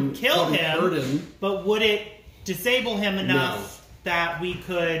hurt wouldn't him, kill probably him, hurt him. but would it disable him enough that we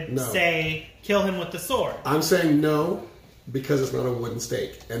could, No. say, kill him with the sword? I'm saying no because it's not a wooden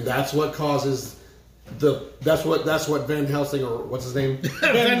stake, and that's what causes that's what Van Helsing, or what's his name?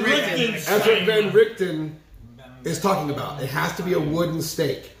 Van Richten. That's what Van Richten is talking about. It has to be a wooden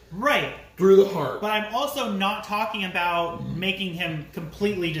stake Right. through the heart. But I'm also not talking about making him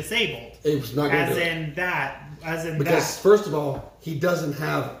completely disabled. It's not going to As do it. in that. As in Because that. first of all, he doesn't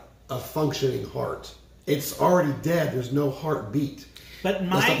have a functioning heart. It's already dead. There's no heartbeat. But That's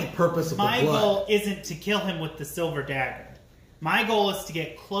my, not the purpose of the my blood. goal isn't to kill him with the silver dagger. My goal is to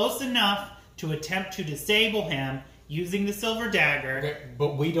get close enough to attempt to disable him using the silver dagger. Okay,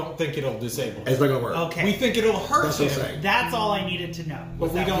 but we don't think it'll disable. It's not going to work. Okay. We think it'll hurt That's what I'm him. saying. That's all I needed to know.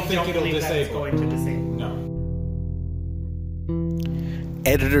 was But we that don't think it'll believe that it's disable. going to disable. No.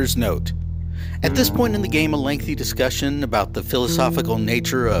 Editor's note. At this point in the game, a lengthy discussion about the philosophical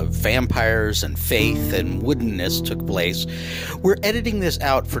nature of vampires and faith and woodenness took place. We're editing this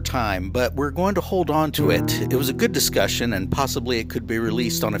out for time, but we're going to hold on to it. It was a good discussion, and possibly it could be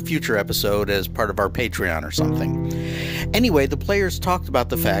released on a future episode as part of our Patreon or something. Anyway, the players talked about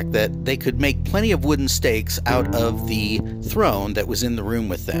the fact that they could make plenty of wooden stakes out of the throne that was in the room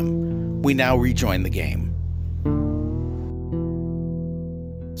with them. We now rejoin the game.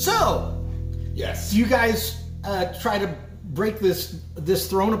 So, Yes. do you guys try to break this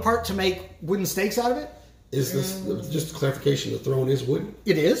throne apart to make wooden stakes out of it? Is this just clarification? The throne is wooden.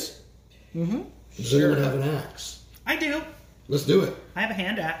 It is. Does anyone have an axe? I do. Let's do it. I have a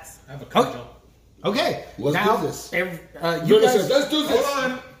hand axe. I have a cudgel. Okay. Let's now, do this. You Good, guys, let's do this.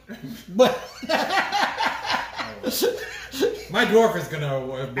 Hold on. but My dwarf is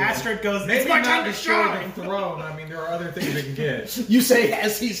gonna be Astrid goes, maybe "It's my not time to destroy shine." the throne. I mean, there are other things they can get. you say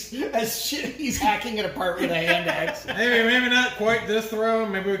as he's hacking it apart with a hand axe. Maybe not quite this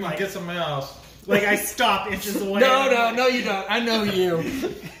throne. Maybe we can get something else. Like I stop inches away. No, you don't. I know you.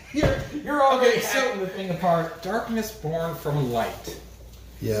 You're already Okay, so- hacking the thing apart. Darkness born from light.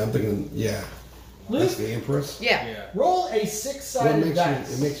 Yeah, I'm thinking. Yeah, that's the Empress. Yeah. Roll a What six-sided makes dice.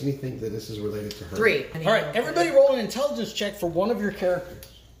 me, it makes me think that this is related to her. 3. All right, everybody roll an intelligence check for one of your characters.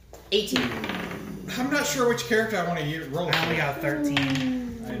 18. I'm not sure which character I want to roll. I only got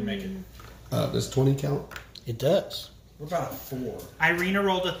 13. I didn't make it. Does 20 count? It does. What about a 4? Irina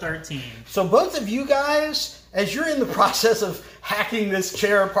rolled a 13. So both of you guys, as you're in the process of hacking this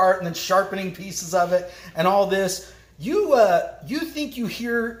chair apart and then sharpening pieces of it and all this, you think you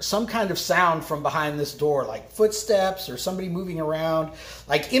hear some kind of sound from behind this door, like footsteps or somebody moving around.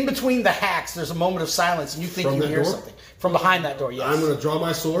 Like in between the hacks, there's a moment of silence, and you think From you that hear door? something from behind that door. Yes. I'm going to draw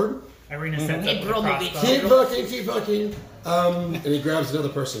my sword. Irina sets up the Probably. crossbow. Keep fucking. And he grabs another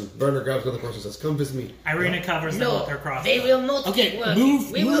person. Werner grabs another person and says, come visit me. Irina covers them No, with her crossbow. they will not Okay, keep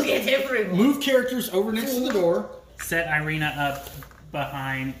working. We will get everyone. Move characters over next to the door. Set Irina up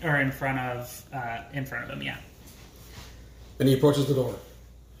behind or in front of him. Yeah. And he approaches the door.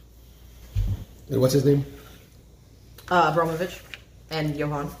 And what's his name? Abramovich and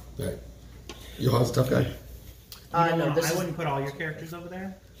Johan. Right. Johan's a tough guy. No, this I is wouldn't put all your characters over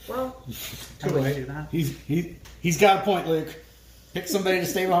there. well. I wouldn't do that. He's got a point, Luke. Pick somebody to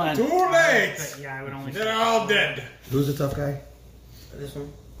stay behind. Too late! But yeah, I would only. They're all dead. Who's the tough guy? This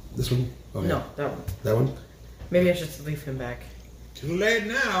one. This one? Okay. No, that one. That one? Maybe I should leave him back. Too late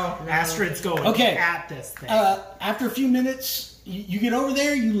now. Astrid's going Okay. at this thing. After a few minutes, you get over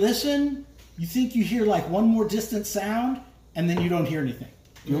there, you listen, you think you hear like one more distant sound, and then you don't hear anything.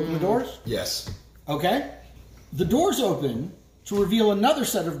 You open the doors? Yes. Okay. The doors open to reveal another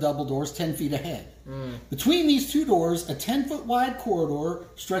set of double doors 10 feet ahead. Between these two doors, a 10-foot wide corridor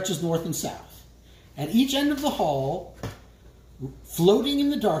stretches north and south. At each end of the hall, floating in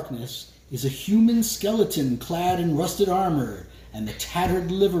the darkness, is a human skeleton clad in rusted armor and the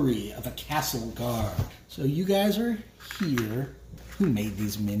tattered livery of a castle guard. So you guys are here. Who made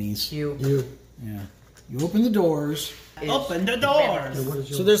these minis? You. Yeah. You open the doors. Open the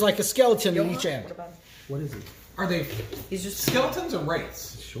doors. So there's like a skeleton at each end. What about him? What is it? Are they He's just skeletons or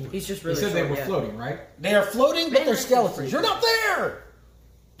wraiths? Sure. he's just You really said they short, were yeah. floating, right? They are floating, but they're Man, skeletons. You're not there!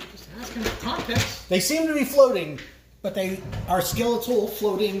 Just asking for context. They seem to be floating, but they are skeletal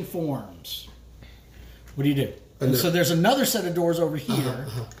floating forms. What do you do? And So there's another set of doors over here.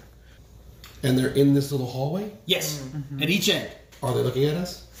 And they're in this little hallway? Yes, at each end. Are they looking at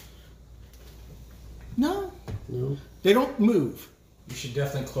us? No, No. they don't move. You should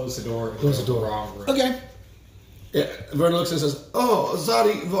definitely close the door. Close the door. Wrong room. Okay. Yeah, Werner looks and says, oh,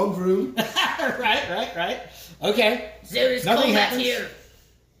 Zari von Vroom. right. Okay. There is Nothing combat happens. here.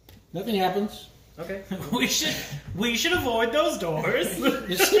 Nothing happens. Okay. we should avoid those doors.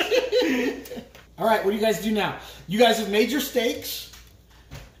 All right, what do you guys do now? You guys have made your stakes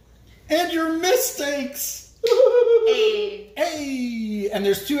and your mistakes. Hey! And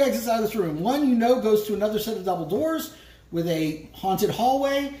there's two exits out of this room. One you know goes to another set of double doors with a haunted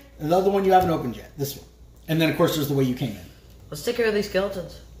hallway, and the other one you haven't opened yet. This one. And then, of course, there's the way you came in. Let's take care of these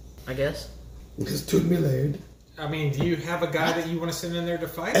skeletons. I guess. Es tut mir leid. I mean, do you have a guy that you want to send in there to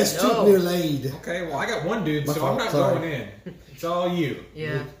fight? Es tut No. mir leid. Okay, well, I got one dude, My so fault, I'm not sorry. going in. It's all you.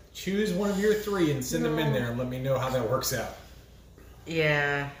 Yeah. Choose one of your three and send them in there and let me know how that works out.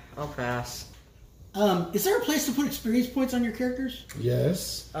 Yeah. I'll pass. Is there a place to put experience points on your characters?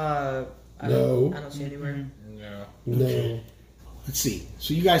 Yes. I No. don't see anywhere. No. No. Let's see.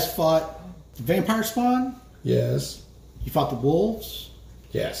 So you guys fought the vampire spawn. Yes. You fought the wolves.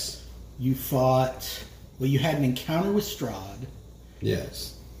 Yes. You fought. Well, you had an encounter with Strahd.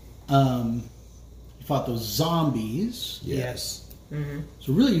 Yes. You fought those zombies. Yes.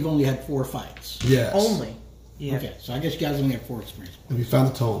 So really, you've only had 4 fights. Yes. Only. Yeah. Okay, so I guess you guys only have 4 experience points. And we found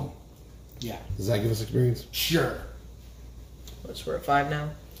the tome. Yeah. Does that give us experience? Sure. Let's we're at 5 now.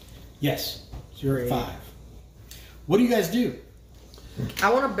 Yes. So you're at Great. 5. What do you guys do? I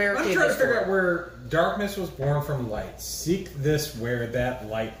want to I'm barricade trying to this figure out door. where darkness was born from light. Seek this where that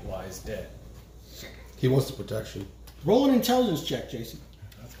light lies dead. He wants the protection. Roll an intelligence check, Jason.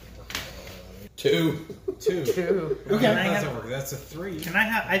 2. 2. Two. Okay. That doesn't work. That's a 3. Can I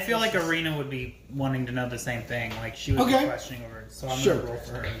have? I feel like Arena would be wanting to know the same thing. Like she would Okay. be questioning over it. So I'm Sure. gonna roll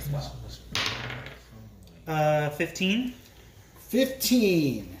for her as well. 15.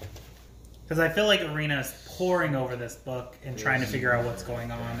 15. Because I feel like Arena is poring over this book and trying to figure out what's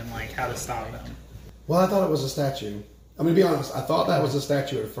going on and like how to stop them. Well, I thought it was a statue. I'm going to be honest. I thought that was a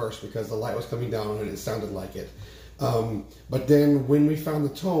statue at first because the light was coming down and it sounded like it. But then when we found the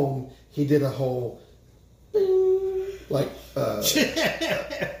tome, he did a whole bing, like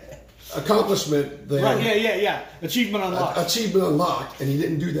accomplishment there. Right, yeah. Achievement unlocked. Achievement unlocked, and he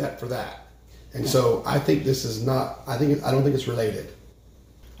didn't do that for that. And so I think this is not. I don't think it's related.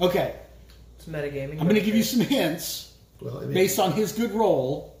 Okay. It's metagaming. I'm going to give you some hints Well, I mean, based on his good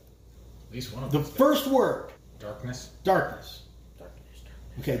roll. At least one of The them. first word, Darkness. darkness.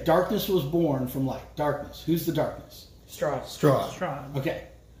 Okay, darkness was born from light. Darkness. Who's the darkness? Straw. straw. Strong. Okay.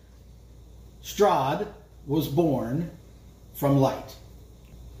 Strahd was born from light.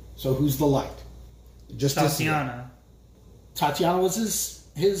 So who's the light? Tatiana. Tatiana was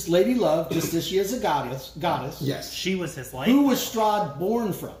his lady love, just as she is a goddess. Yes. She was his light. Who was Strahd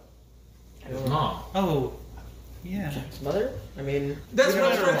born from? His mom. Oh, yeah. His mother? I mean, That's we what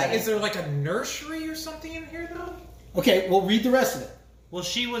don't I'm trying to know think. that. Is there like a nursery or something in here though? Okay, well, read the rest of it. Well,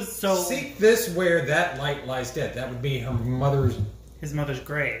 she was so Seek this where that light lies dead. That would be her mother's his mother's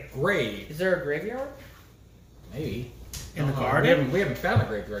grave grave. Is there a graveyard? Maybe. in the We garden. haven't found a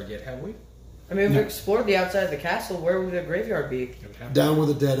graveyard yet, have we? I mean, if we explored the outside of the castle, where would the graveyard be? Down where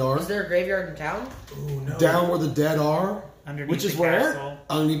the dead are. Is there a graveyard in town? Down where the dead are. Underneath Which is the where? castle.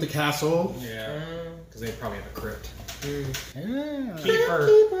 Underneath the castle. Yeah. Because they probably have a crypt. Yeah.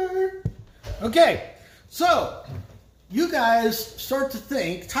 Keeper. Okay, so you guys start to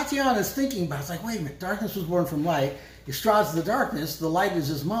think. Tatiana's thinking about it. It's like, wait a minute, darkness was born from light. If Strahd's the darkness, the light is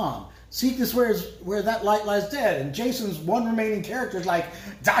his mom. Seek this where that light lies dead. And Jason's one remaining character is like,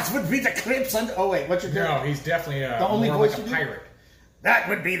 that would be the crypts under. Oh wait, what's your No, character? he's definitely The only more voice like a you do? pirate. That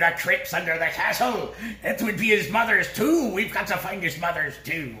would be the crypts under the castle. It would be his mother's tomb. We've got to find his mother's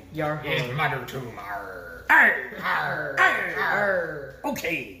tomb. Yarr. His mother tomb. Arr. Arr. Arr. Arr. Arr.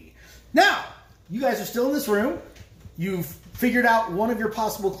 Okay. Now, you guys are still in this room. You've figured out one of your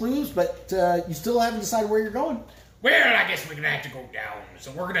possible clues, but you still haven't decided where you're going. Well, I guess we're going to have to go down.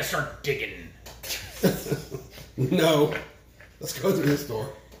 So we're going to start digging. No. Let's go through this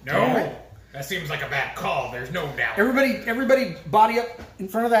door. No. All right. That seems like a bad call. There's no doubt. Everybody body up in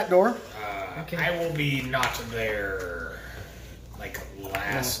front of that door. I will be not there. Like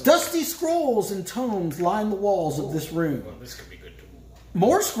last. Dusty scrolls and tomes line the walls of this room. Well, this could be good too.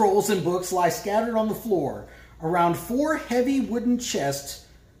 More scrolls and books lie scattered on the floor around 4 heavy wooden chests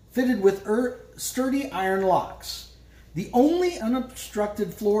fitted with sturdy iron locks. The only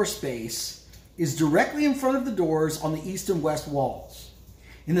unobstructed floor space is directly in front of the doors on the east and west walls.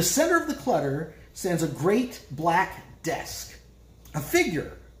 In the center of the clutter stands a great black desk. A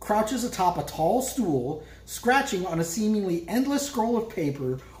figure crouches atop a tall stool, scratching on a seemingly endless scroll of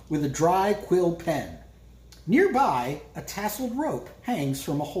paper with a dry quill pen. Nearby, a tasseled rope hangs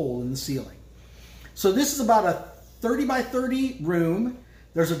from a hole in the ceiling. So this is about a 30 by 30 room.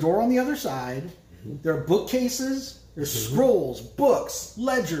 There's a door on the other side. There are bookcases. There's scrolls, books,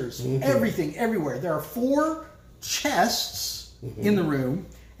 ledgers, everything, everywhere. There are 4 chests in the room.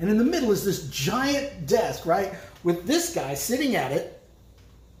 And in the middle is this giant desk, right? With this guy sitting at it,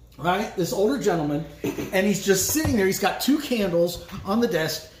 right? This older gentleman. And he's just sitting there. He's got 2 candles on the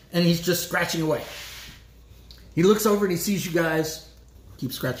desk. And he's just scratching away. He looks over and he sees you guys.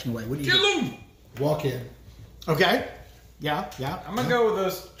 Keep scratching away. What do you do? Walk in. Okay. Yeah. I'm gonna go with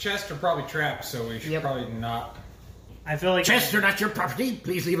those chests are probably trapped, so we should probably not. I feel like Chests are not your property.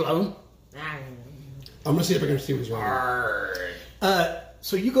 Please leave alone. I'm gonna see if I can see what's wrong. Arr.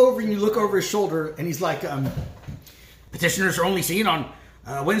 So you go over and you look over his shoulder, and he's like, Petitioners are only seen on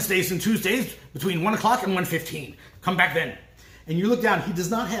Wednesdays and Tuesdays between 1 o'clock and 1:15. Come back then. and you look down, he does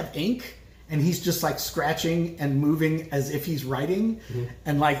not have ink, and he's just like scratching and moving as if he's writing.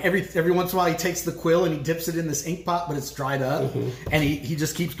 And like every once in a while he takes the quill and he dips it in this ink pot, but it's dried up, and he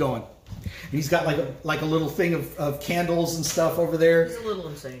just keeps going. And he's got like a little thing of candles and stuff over there, He's a little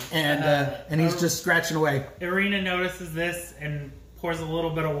insane. and he's just scratching away. Irina notices this and pours a little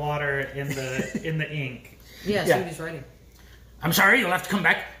bit of water in the ink. Yeah, see what he's writing. I'm sorry, you'll have to come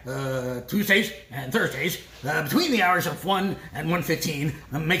back Tuesdays and Thursdays between the hours of 1 and 1:15.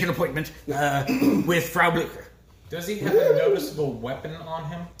 Make an appointment with Frau Blücher. Does he have a noticeable weapon on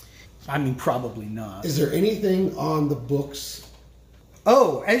him? I mean, probably not. Is there anything on the books?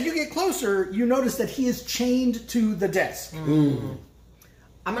 Oh, as you get closer, you notice that he is chained to the desk. I'm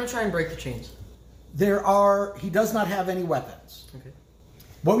gonna try and break the chains. He does not have any weapons. Okay.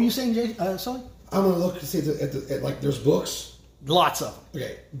 What were you saying, Sully? I'm gonna look to see at like there's books. Lots of them.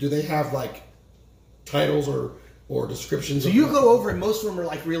 Okay, do they have like titles or descriptions? So you go over, and most of them are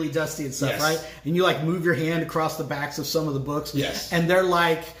like really dusty and stuff, Yes. right? And you like move your hand across the backs of some of the books. Yes. And they're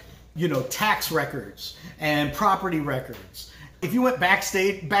like, tax records and property records. If you went back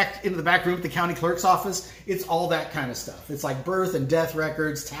into the back room at the county clerk's office, it's all that kind of stuff. It's like birth and death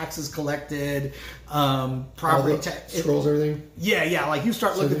records, taxes collected, property tax. scrolls, everything. Yeah. Like you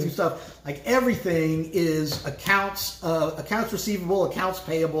start looking through stuff. Like everything is accounts receivable, accounts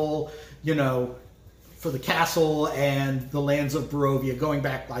payable. For the castle and the lands of Barovia, going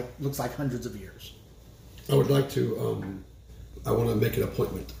back looks like hundreds of years. I would like to. I want to make an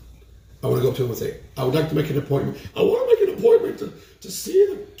appointment. I want to go up to him and say, I would like to make an appointment. I want to make an appointment to see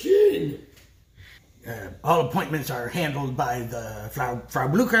the king. all appointments are handled by the Frau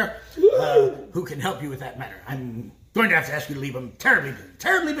Blucher, who can help you with that matter. I'm going to have to ask you to leave. I'm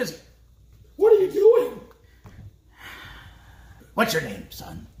terribly busy. What are you doing? What's your name,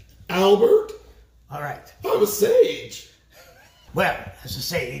 son? Albert? All right. I'm a sage. Well, as a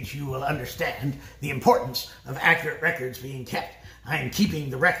sage, you will understand the importance of accurate records being kept. I am keeping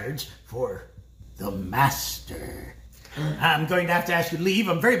the records for the master. I'm going to have to ask you to leave.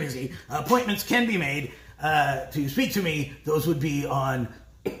 I'm very busy. Appointments can be made to speak to me. Those would be on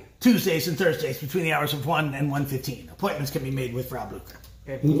Tuesdays and Thursdays between the hours of 1 and 1:15. Appointments can be made with Frau Blucher.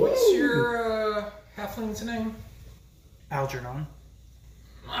 What's your halfling's name? Algernon.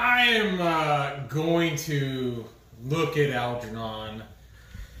 I'm going to look at Algernon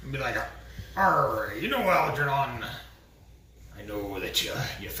and be like, you know, Algernon, I know that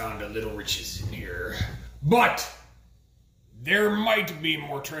you found a little riches in here, but there might be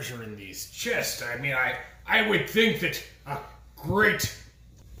more treasure in these chests. I mean, I would think that a great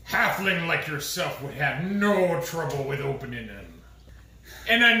halfling like yourself would have no trouble with opening them.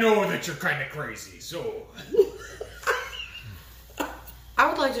 And I know that you're kind of crazy, so... I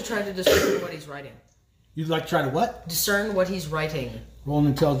would like to try to discern what he's writing. You'd like to try to what? Discern what he's writing. Roll an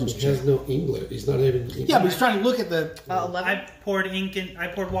intelligence He check. has no English. He's not even English. Yeah, but he's trying to look at the... 11? I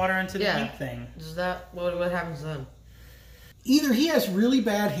poured water into the Yeah. ink thing. Does that... What happens then? Either he has really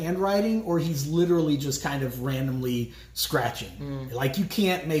bad handwriting or he's literally just kind of randomly scratching. Like, you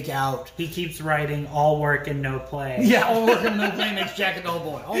can't make out... He keeps writing all work and no play. Yeah, all work and no play makes Jack a dull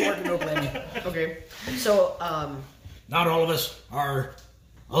boy. All work and no play. Okay. So, Not all of us are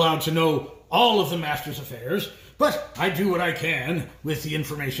allowed to know all of the master's affairs, but I do what I can with the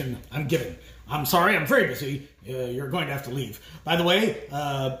information I'm given. I'm sorry, I'm very busy. You're going to have to leave. By the way,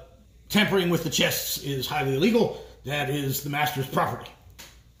 tampering with the chests is highly illegal. That is the master's property.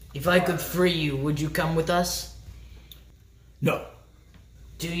 if I could free you, would you come with us? No.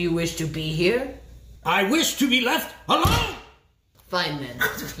 Do you wish to be here? I wish to be left alone! Fine then.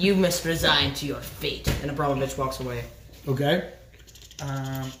 You must resign to your fate. And Abramovich walks away. Okay.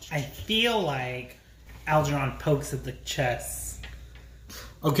 I feel like Algernon pokes at the chest.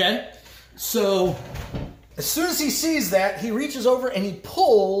 Okay. So, as soon as he sees that, he reaches over and he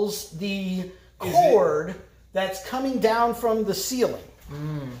pulls the cord that's coming down from the ceiling.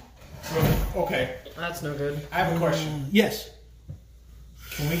 Okay, That's no good. I have a question. Yes.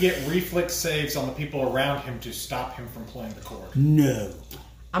 Can we get reflex saves on the people around him to stop him from pulling the cord? No.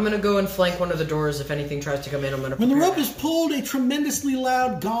 I'm gonna go and flank one of the doors. If anything tries to come in, I'm gonna When the prepare. rope is pulled, a tremendously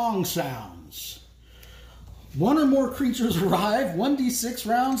loud gong sounds. One or more creatures arrive 1d6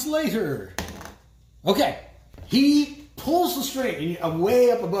 rounds later. Okay. He pulls the string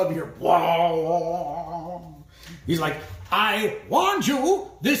way up above here. He's like, I warned you,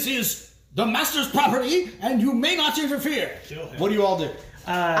 this is the master's property, and you may not interfere. What do you all do?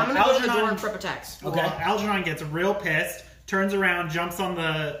 I'm gonna go to the door and prep attacks. Okay. Well, Algernon gets real pissed, turns around, jumps on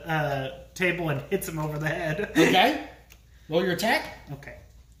the table, and hits him over the head. Okay. Roll your attack. Okay.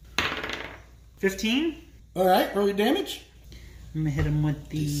 15? All right. Roll your damage. I'm gonna hit him with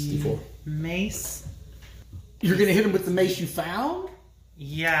the D4. mace. You're going to hit him with the mace you found?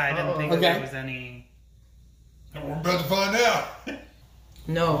 Yeah, I didn't think Okay. there was any. We're about to find out.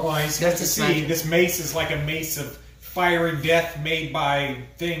 No. Well, he's got to just see. magic. This mace is like a mace of fiery death made by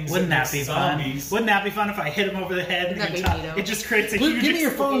things. Wouldn't that be zombies. fun? Wouldn't that be fun if I hit him over the head? Wouldn't that be neato? It just creates a Luke, huge give me your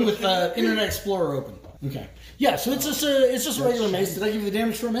phone with explosion. Internet Explorer open. Okay. Yeah, so it's just a regular mace. Did I give you the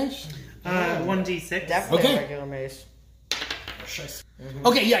damage for a mace? 1d6. Definitely Okay. a regular mace.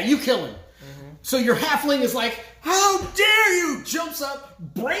 Okay, yeah, you kill him. So your halfling is like, how dare you! Jumps up,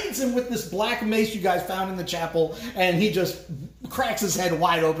 brains him with this black mace you guys found in the chapel, and he just cracks his head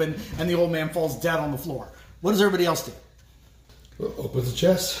wide open, and the old man falls dead on the floor. What does everybody else do? Opens the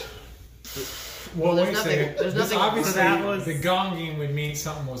chest. Well, there's wait a nothing- second. there's This nothing- obviously, So that was- the gonging would mean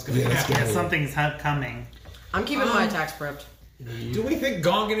something was going to Yeah, happen. that's Something's coming. I'm keeping my attacks prepped. Do we think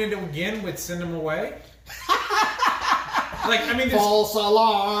gonging it again would send him away? Like, I mean, False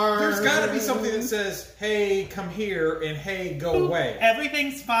alarm! there's got to be something that says, "Hey, come here," and "Hey, go away."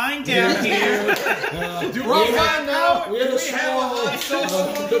 Everything's fine down here. Do We're all we fine now. Do we have a hot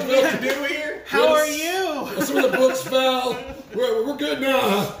social do we here? How are you? Some of the books fell. We're good now.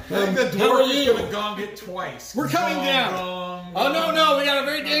 I think the How are dwarf is you? going to gong it twice. We're coming Gong, down. gong, Oh, gong. no, we got a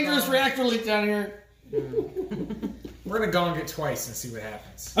very dangerous reactor leak down here. We're going to gong it twice and see what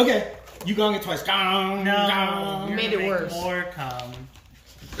happens. Okay, you gong it twice. Gong, No, gong. you're Made gonna it make worse. More come.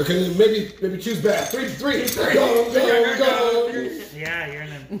 Okay, maybe choose bad. Three. Go. Yeah, you're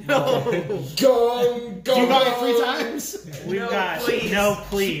in a... Go. Do you got it 3 times? We've got... No,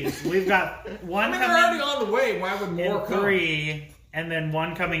 please. We've got one They're already coming on the way. Why would more in come? 3, and then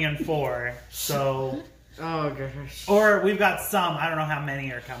one coming in 4. So... Oh gosh. Or we've got some. I don't know how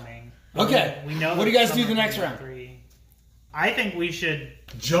many are coming. Okay. We know. What do you guys do the next round? 3. I think we should...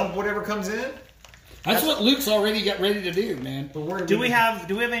 Jump whatever comes in. That's what Luke's already got ready to do, man. But where Do we have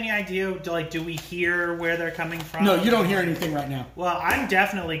any idea? Do we hear where they're coming from? No, you don't hear anything right now. Well, I'm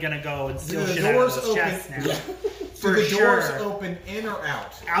definitely gonna go and steal Do shit the out of doors those open? chests now. Yeah. For Do the doors sure. open in or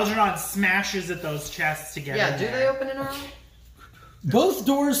out? Algernon smashes at those chests to get Yeah, in do there. they open in our own? Both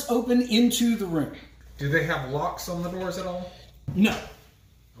doors open into the room. Do they have locks on the doors at all? No.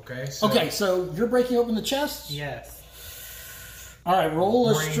 Okay. So Okay, so you're breaking open the chests? Yes. All right, roll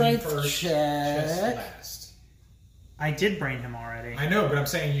a brain strength first, chest check. last. I did brain him already. I know, but I'm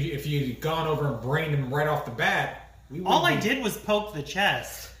saying if you'd gone over and brained him right off the bat, we All I wouldn't be- did was poke the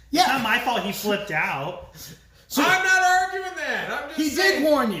chest. Yeah. It's not my fault he flipped out. So I'm not arguing that. I'm just he saying, did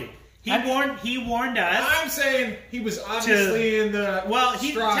warn you. He warned us. I'm saying he was obviously in the Well,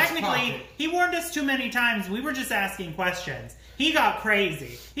 he Strahd's technically pocket. he warned us too many times. We were just asking questions. He got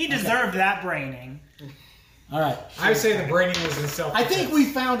crazy. He deserved that braining. All right. I say the braining was in self. I think we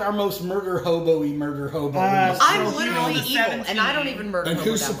found our most murder hobo-y murder hobo. in this. I'm So literally you rolled a evil, 17. and I don't even murder And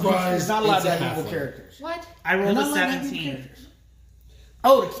people who's that much. surprised? He's not allowed it's to a have evil halfling. characters. What? I rolled You're a not allowed to have evil 17. characters.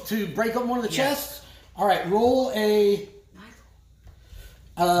 Oh, to break up one of the Yeah. chests? All right, roll a...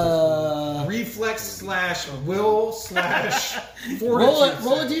 reflex / will / fortitude. roll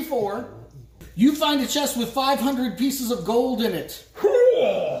a d4. You find a chest with 500 pieces of gold in it.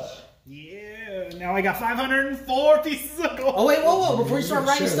 Yeah. Now I got 504 pieces of gold. Oh, wait, whoa. Before you start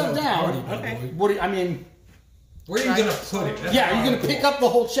writing Shit, stuff that was down, party, Okay. boy. what do you, I mean... Where are you gonna put it? That's Yeah, are you not going to pick up the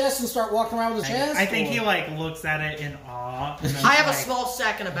whole chest and start walking around with the chest? I think or- he looks at it in awe. And then I have a like, small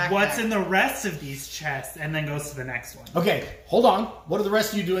sack and a backpack. What's in the rest of these chests? And then goes to the next one. Okay, hold on. What are the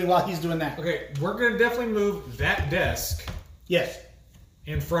rest of you doing while he's doing that? Okay, we're gonna definitely move that desk Yes.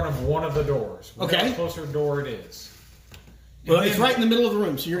 in front of one of the doors. Whatever Okay. closer door it is. Well, And it's then- right in the middle of the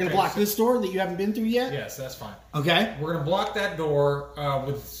room, so you're going to Okay, block so- this door that you haven't been through yet? Yes, that's fine. Okay. We're gonna block that door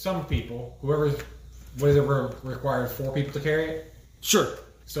with some people. Whatever required 4 people to carry it. Sure.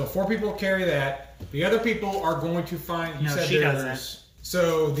 So 4 people carry that. The other people are going to find. You No, said she there's. doesn't.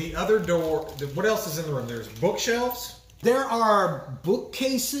 So the other door. What else is in the room? There's bookshelves. There are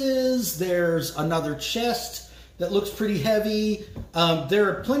bookcases. There's another chest that looks pretty heavy. There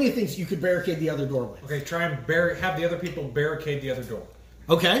are plenty of things you could barricade the other door with. Okay, try and have the other people barricade the other door.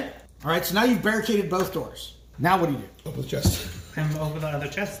 Okay. All right, so now you've barricaded both doors. Now what do you do? Open the chest. And over the other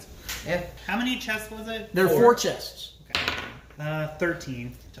chest. Yeah. How many chests was it? There are 4 chests. Okay.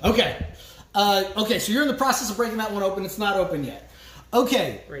 13. Okay. Okay, so you're in the process of breaking that one open. It's not open yet.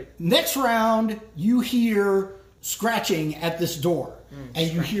 Okay. Great. Next round, you hear scratching at this door.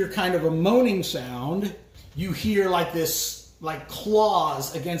 And you hear kind of a moaning sound. You hear like this, like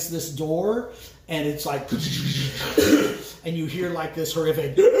claws against this door. And it's like... and you hear like this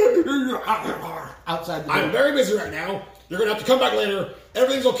horrific... outside the door. I'm very busy right now. You're gonna have to come back later.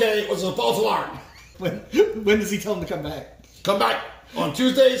 Everything's okay. It was a false alarm. When does he tell him to come back? Come back on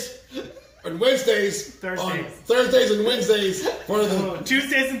Tuesdays and Wednesdays. Thursdays. On Thursdays and Wednesdays for the.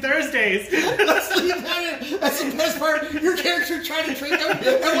 Tuesdays and Thursdays. Let's leave that in. That's the best part. Your character trying to trick him,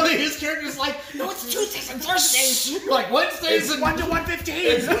 and one of his characters is like, no, it's Tuesdays and Thursdays. You're like, Wednesdays and 1 to 1:15.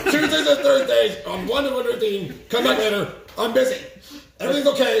 It's Tuesdays and Thursdays on 1 to 1:15. Come back later. I'm busy. Everything's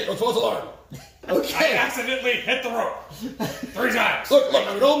okay. It was false alarm. Okay. accidentally hit the rope 3 times. Look,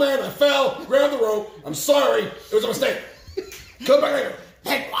 I'm an old man. I fell, grabbed the rope. I'm sorry. It was a mistake. Come back later.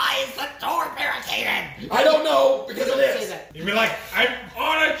 Then why is the door barricaded? I don't know because it Say is. that. You'd be like, I'm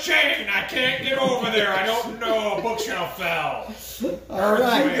on a chain. I can't get over there. I don't know. A bookshelf fell. All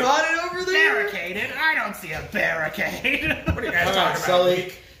right. Got it over there. Barricaded? I don't see a barricade. What are you guys All right, talking about?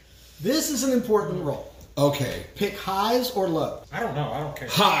 Sully. This is an important roll. Okay. Pick highs or lows. I don't know. I don't care.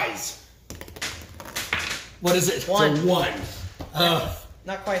 Highs. What is it? It's a 1.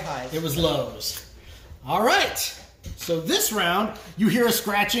 Not quite high. It was lows. All right. So this round, you hear a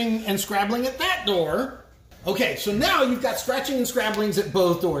scratching and scrabbling at that door. Okay, so now you've got scratching and scrabblings at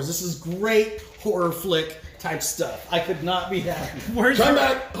both doors. This is great horror flick type stuff. I could not be happy. Where's Come your...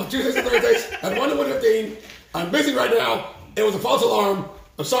 back on Tuesdays and Thursdays at 1 to 1:15. I'm busy right now. It was a false alarm.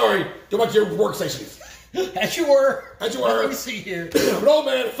 I'm sorry. Go back to your workstations. As you were. As you were. Let me see here. I'm an old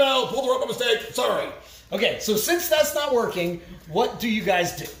man. Fell. Pulled the rope by mistake. Sorry. Okay, so since that's not working, what do you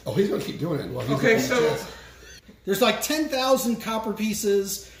guys do? Oh, he's gonna keep doing it. While he's Okay, on the so chest. There's like 10,000 copper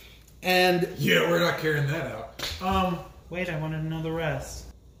pieces, and Yeah, we're not carrying that out. Wait, I wanted to know the rest.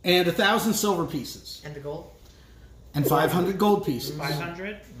 1,000 silver pieces, And the gold? and 500 gold pieces.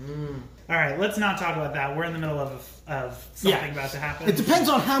 500? All right, let's not talk about that. We're in the middle of something about to happen. It depends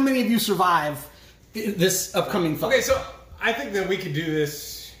on how many of you survive this upcoming fight. Okay, so I think that we could do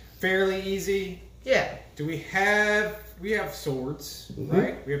this fairly easy. Yeah. Do we have swords,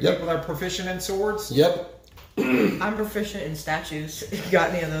 right? We have Yep. people that are proficient in swords. Yep. I'm proficient in statues. You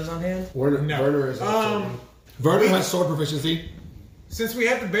got any of those on hand? Werner, No. Werner is Werner has sword proficiency. Since we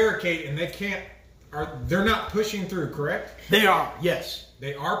have the barricade and they're not pushing through, correct? They are, yes.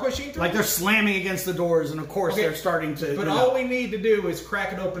 They are pushing through. Like they're slamming against the doors, and of course Okay, they're starting to. But all we need to do is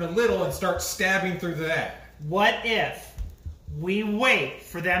crack it open a little and start stabbing through that. What if we wait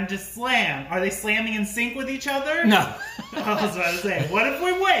for them to slam? Are they slamming in sync with each other? No. I was about to say, what if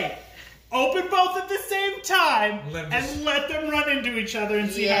we wait? Open both at the same time and let them run into each other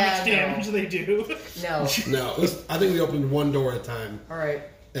and see how much damage they do. No. No, I think we opened one door at a time, All right.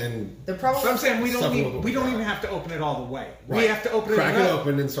 and They're probably. So I'm saying we Several of them don't are. even have to open it all the way. We Right. have to open Crack it enough,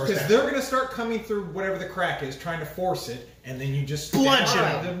 open and start because stabbing. they're going to start coming through whatever the crack is, trying to force it, and then you just Bludgeon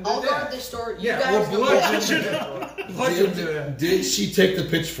stab them. to I'll death. guard this door. You Yeah, guys we'll go bludgeon bludgeon. Bludgeon to death. did she take the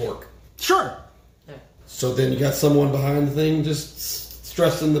pitchfork? Sure. So then you got someone behind the thing just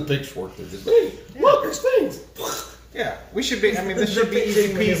stressing the pitchfork. They're just, hey, look, there's things. Yeah, we should be. I mean, this should be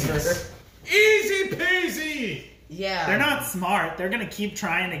easy peasy. Easy peasy. Yeah. They're not smart. They're going to keep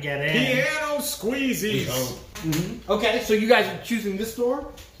trying to get in. Piano squeezies. Okay, so you guys are choosing this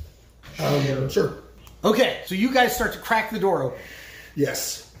door? Sure. Okay, so you guys start to crack the door open.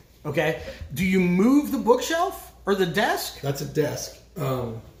 Yes, Okay? Do you move the bookshelf or the desk? that's a desk.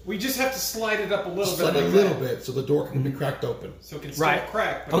 We just have to slide it up a little Slide bit. a like little that. bit so the door can be cracked open. So it can still Right.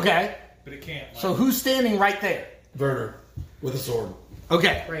 crack. But Okay. But it can't. So who's standing right there? Werner with a sword.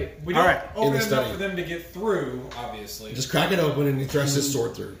 Okay. Great. we all don't right. open In the enough study. for them to get through, obviously. Just crack it open and he thrusts his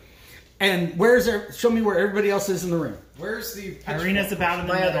sword through. And where's there? Show me where everybody else is in the room. Where's the pitchfork? Arena's about in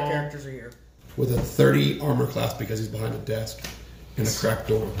the My middle. other characters are here. With a 30 armor class because he's behind a desk and a cracked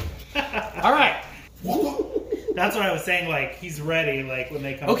door. All right. That's what I was saying. Like he's ready. Like when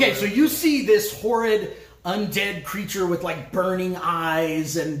they come. Okay, so through. you see this horrid undead creature with like burning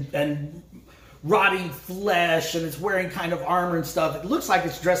eyes and rotting flesh, and it's wearing kind of armor and stuff. It looks like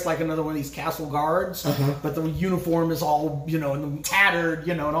it's dressed like another one of these castle guards, but the uniform is all, and tattered,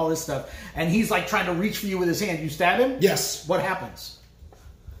 and all this stuff. And he's like trying to reach for you with his hand. You stab him? Yes, What happens?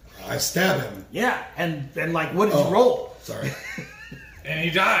 I stab him. Yeah, and like, what did you roll? Sorry. And he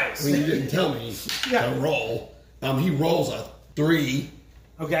dies. Well, you didn't tell me to roll. He rolls a 3.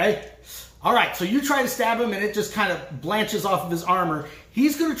 Okay. All right, so you try to stab him, and it just kind of blanches off of his armor.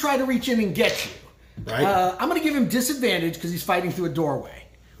 He's going to try to reach in and get you. Right? I'm going to give him disadvantage because he's fighting through a doorway.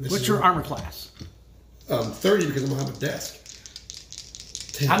 This What's is your what- armor class? 30 because I'm behind a desk.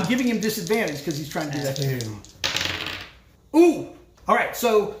 10. I'm giving him disadvantage because he's trying to do that. 10. Ooh! All right,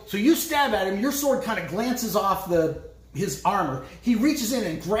 so you stab at him. Your sword kind of glances off his armor. He reaches in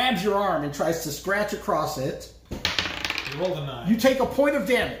and grabs your arm and tries to scratch across it. Roll the 9. You take a point of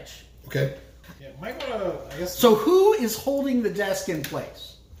damage. Okay. Yeah, might want to. I guess. So who is holding the desk in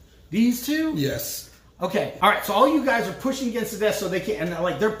place? These two? Yes. Okay. All right. So all you guys are pushing against the desk so they can't, and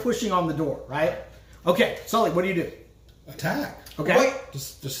like they're pushing on the door, right? Okay. Sully, what do you do? Attack. Okay. Wait.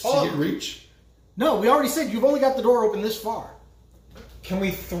 Just see it reach. No, we already said you've only got the door open this far. Can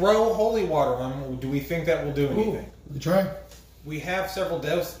we throw holy water on them? Do we think that will do anything? You try. We have several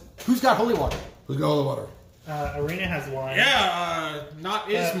doses. Who's got holy water? Who's got all the water? Arena has one. Yeah, not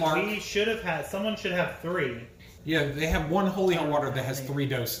Ismark. We should have had. Someone should have 3. Yeah, they have one holy water that has 3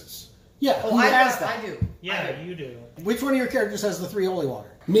 doses. Yeah. Oh, who has I that? do. Yeah, you do. Which one of your characters has the 3 holy water?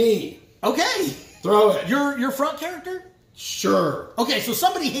 Me. Okay. Throw it. Your front character? Sure. Okay, so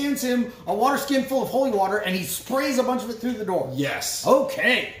somebody hands him a water skin full of holy water and he sprays a bunch of it through the door. Yes.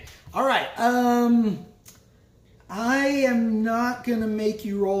 Okay. All right. I am not going to make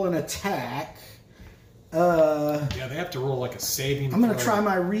you roll an attack. Yeah, they have to roll like a saving. I'm going to throw. try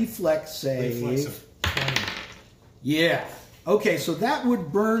my reflex save. Reflex of 20. Yeah. Okay, so that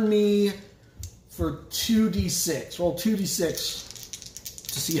would burn me for 2d6. Roll 2d6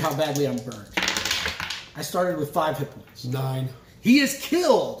 to see how badly I'm burned. I started with 5 hit points. 9. He is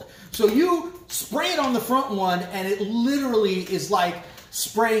killed. So you spray it on the front one, and it literally is like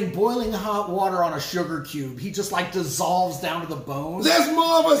spraying boiling hot water on a sugar cube. He just like dissolves down to the bones. There's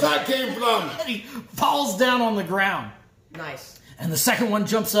more of us that came from. And he falls down on the ground. Nice. And the second one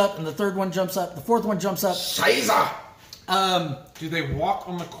jumps up, and the third one jumps up, the fourth one jumps up. Scheiße. Do they walk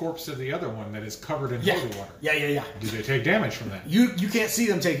on the corpse of the other one that is covered in Yeah. holy water? Yeah. Do they take damage from that? You can't see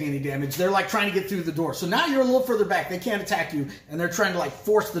them taking any damage. They're like trying to get through the door. So now you're a little further back. They can't attack you, and they're trying to like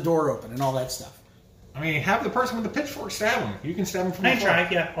force the door open and all that stuff. I mean, have the person with the pitchfork stab him. You can stab him from I afar. try,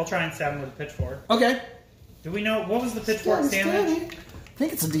 yeah. I'll try and stab him with a pitchfork. Okay. Do we know what was the pitchfork's damage? I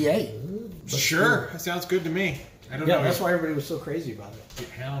think it's a D8. Sure, that sounds good to me. I don't Yeah, know. that's why everybody was so crazy about it.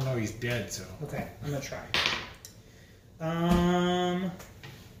 I don't know. He's dead, so. Okay, I'm gonna try.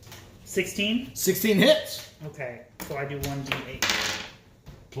 16. 16 hits. Okay, so I do 1d8.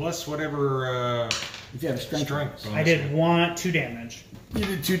 Plus whatever If you have a strength. strength bonus. I did 2 damage. You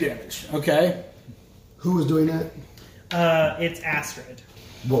did 2 damage. Okay. Who was doing that? It's Astrid.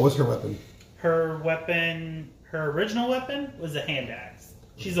 What was her weapon? Her weapon, her original weapon, was a hand axe.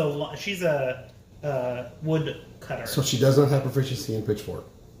 She's a wood cutter. So she does not have proficiency in pitchfork.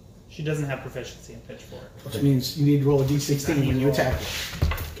 She doesn't have proficiency in pitchfork. Which means you need to roll a D16 when you attack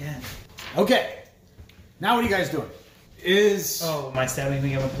her. Again. Okay. Now what are you guys doing? Oh, am I stabbing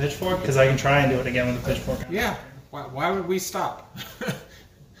again with a pitchfork? Because I can try and do it again with a pitchfork. Yeah. Why would we stop?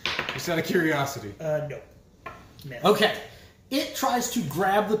 Just out of curiosity. No. Miss. Okay. It tries to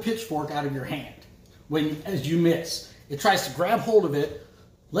grab the pitchfork out of your hand as you miss. It tries to grab hold of it.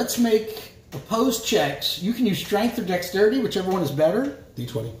 Let's make opposed checks. You can use strength or dexterity, whichever one is better.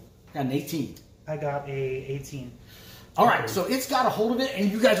 D20. Got an 18. I got a 18. All right, so it's got a hold of it,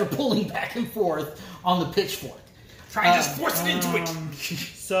 and you guys are pulling back and forth on the pitchfork. Try and just force it into it.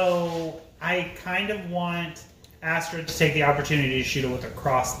 So I kind of want Astrid to take the opportunity to shoot it with a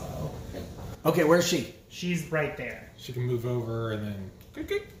crossbow. Okay, where's she? She's right there. She can move over and then.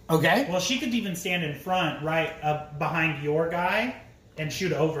 Okay. Well, she could even stand in front, right up behind your guy, and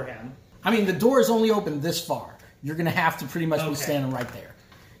shoot over him. I mean, the door is only open this far. You're going to have to pretty much be standing right there.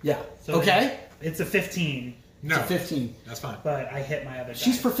 Yeah. So okay. It's a 15, No. It's a 15. That's fine. but I hit my other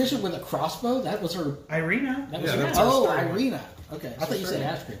She's guy. proficient with a crossbow? That was her... Irina. That was Yeah, her, that was her oh, starting one. Irina. Okay, I thought you said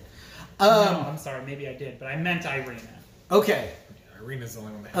Astrid. No, I'm sorry. Maybe I did, but I meant Irina. Okay, Irina's the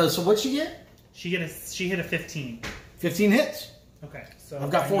only one that has. so what'd she get? She hit a 15. 15 hits. Okay, so I've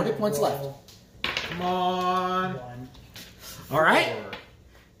got I 4 need hit to points left. roll Come on. 1. All right.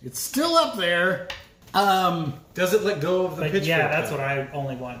 It's still up there. Does it let go of the But pitchfork? yeah, that's though? what I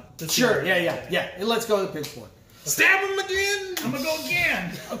only want. That's Sure, the- yeah. It lets go of the pitchfork. Stab him again! I'm gonna go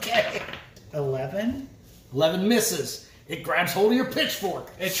again. Okay. 11. 11 misses. It grabs hold of your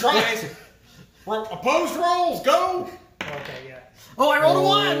pitchfork. It tries. Opposed rolls, go! Okay, yeah. Oh, I rolled a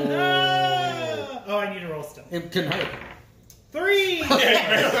 1. Oh, I need to roll still. It couldn't hurt. 3. I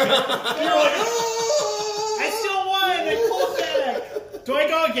still won. I pulled back. Do I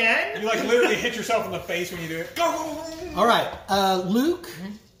go again? You like literally hit yourself in the face when you do it. Go! All right, Luke,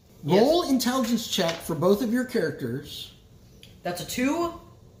 roll intelligence check for both of your characters. That's a 2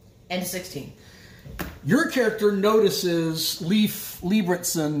 and a 16. Your character notices Leif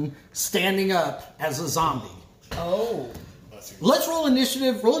Liebertson standing up as a zombie. Oh. Let's roll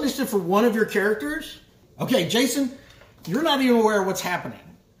initiative. Roll initiative for one of your characters. Okay, Jason, you're not even aware of what's happening.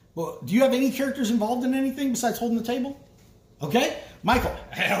 Well, do you have any characters involved in anything besides holding the table? Okay, Michael,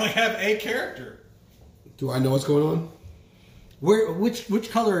 I only have a character. Do I know what's going on?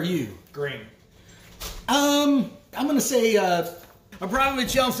 which color are you? Green. I'm gonna say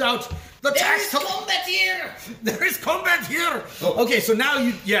Abramovich yells out, "The tax combat here! There is combat here!" Okay, so now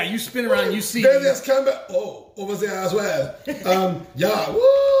you spin around and you see. There's combat. Oh, over there as well. Yeah,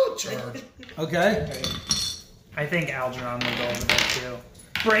 woo, charge. Okay. I think Algernon will go over there too.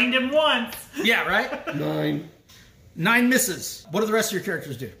 Brained him once. Yeah, right? 9. 9 misses. What do the rest of your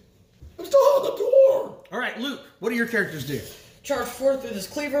characters do? I'm still on the door. All right, Luke, what do your characters do? Charge 4 through this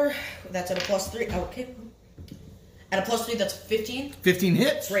cleaver. That's at a +3. Okay. At a +3, that's 15. 15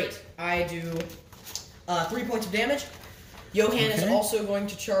 hits. Great. I do 3 points of damage. Johan is Okay. also going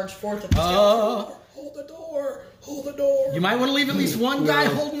to charge 4th at the skeleton. Hold the door. Hold the door. You might want to leave at least one guy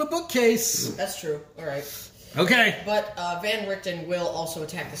holding the bookcase. That's true. All right. Okay. But Van Richten will also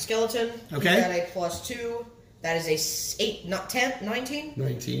attack the skeleton. Okay. He's at a +2. That is a 8, not 10, 19.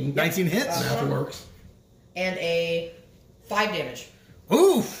 19. 19 hits. Math works. And a 5 damage.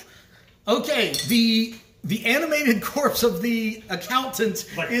 Oof. Okay, the animated corpse of the accountant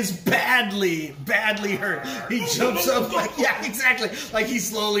is badly hurt. He jumps up like, yeah, exactly. Like he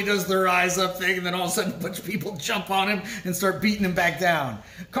slowly does the rise up thing, and then all of a sudden a bunch of people jump on him and start beating him back down.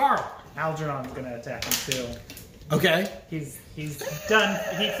 Carl. Algernon's gonna attack him too. Okay. He's done.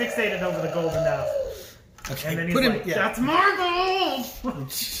 He fixated over the gold enough. Okay. And then he's Put him, like, yeah. "That's my gold."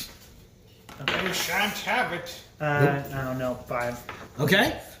 We shan't have it. I don't know. 5.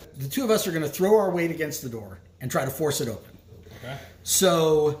 Okay. The two of us are going to throw our weight against the door and try to force it open. Okay.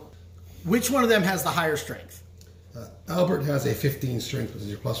 So, which one of them has the higher strength? Albert has a 15 strength, which is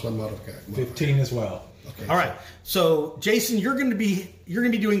your +1 modifier. 15 as well. Okay. All right. So, Jason, you're going to be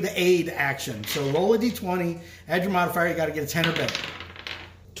doing the aid action. So, roll a d20, add your modifier. You got to get a 10 or better.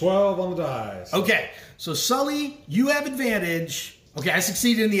 12 on the dice. Okay. So, Sully, you have advantage. Okay, I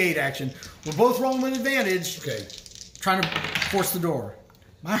succeeded in the aid action. We're both rolling with advantage. Okay. Trying to force the door.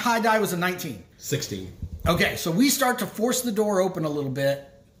 My high die was a 19. 16. Okay, so we start to force the door open a little bit,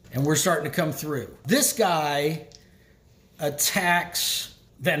 and we're starting to come through. This guy attacks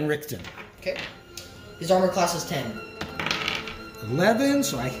Van Richten. Okay. His armor class is 10. 11,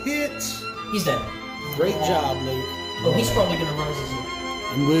 so I hit. He's dead. Great job, Luke. Oh, he's probably gonna rise as a...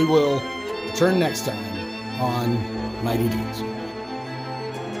 And we will return next time on Mighty Deeds.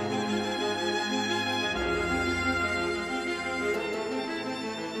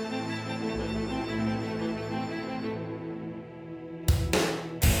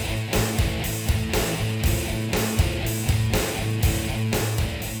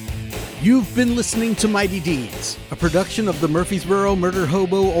 You've been listening to Mighty Deeds, a production of the Murfreesboro Murder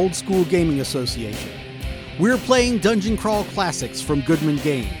Hobo Old School Gaming Association. We're playing Dungeon Crawl Classics from Goodman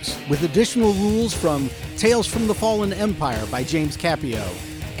Games, with additional rules from Tales from the Fallen Empire by James Capio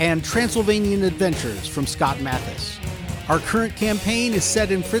and Transylvanian Adventures from Scott Mathis. Our current campaign is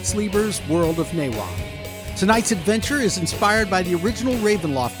set in Fritz Lieber's World of Nawa. Tonight's adventure is inspired by the original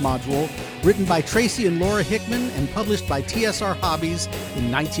Ravenloft module, written by Tracy and Laura Hickman and published by TSR Hobbies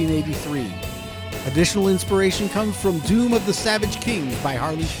in 1983. Additional inspiration comes from Doom of the Savage Kings by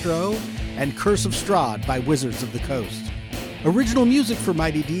Harley Stroh and Curse of Strahd by Wizards of the Coast. Original music for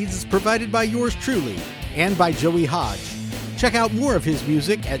Mighty Deeds is provided by yours truly and by Joey Hodge. Check out more of his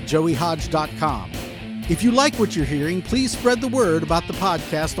music at joeyhodge.com. If you like what you're hearing, please spread the word about the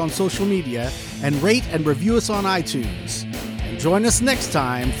podcast on social media and rate and review us on iTunes. And join us next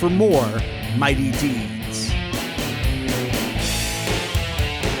time for more Mighty Deeds.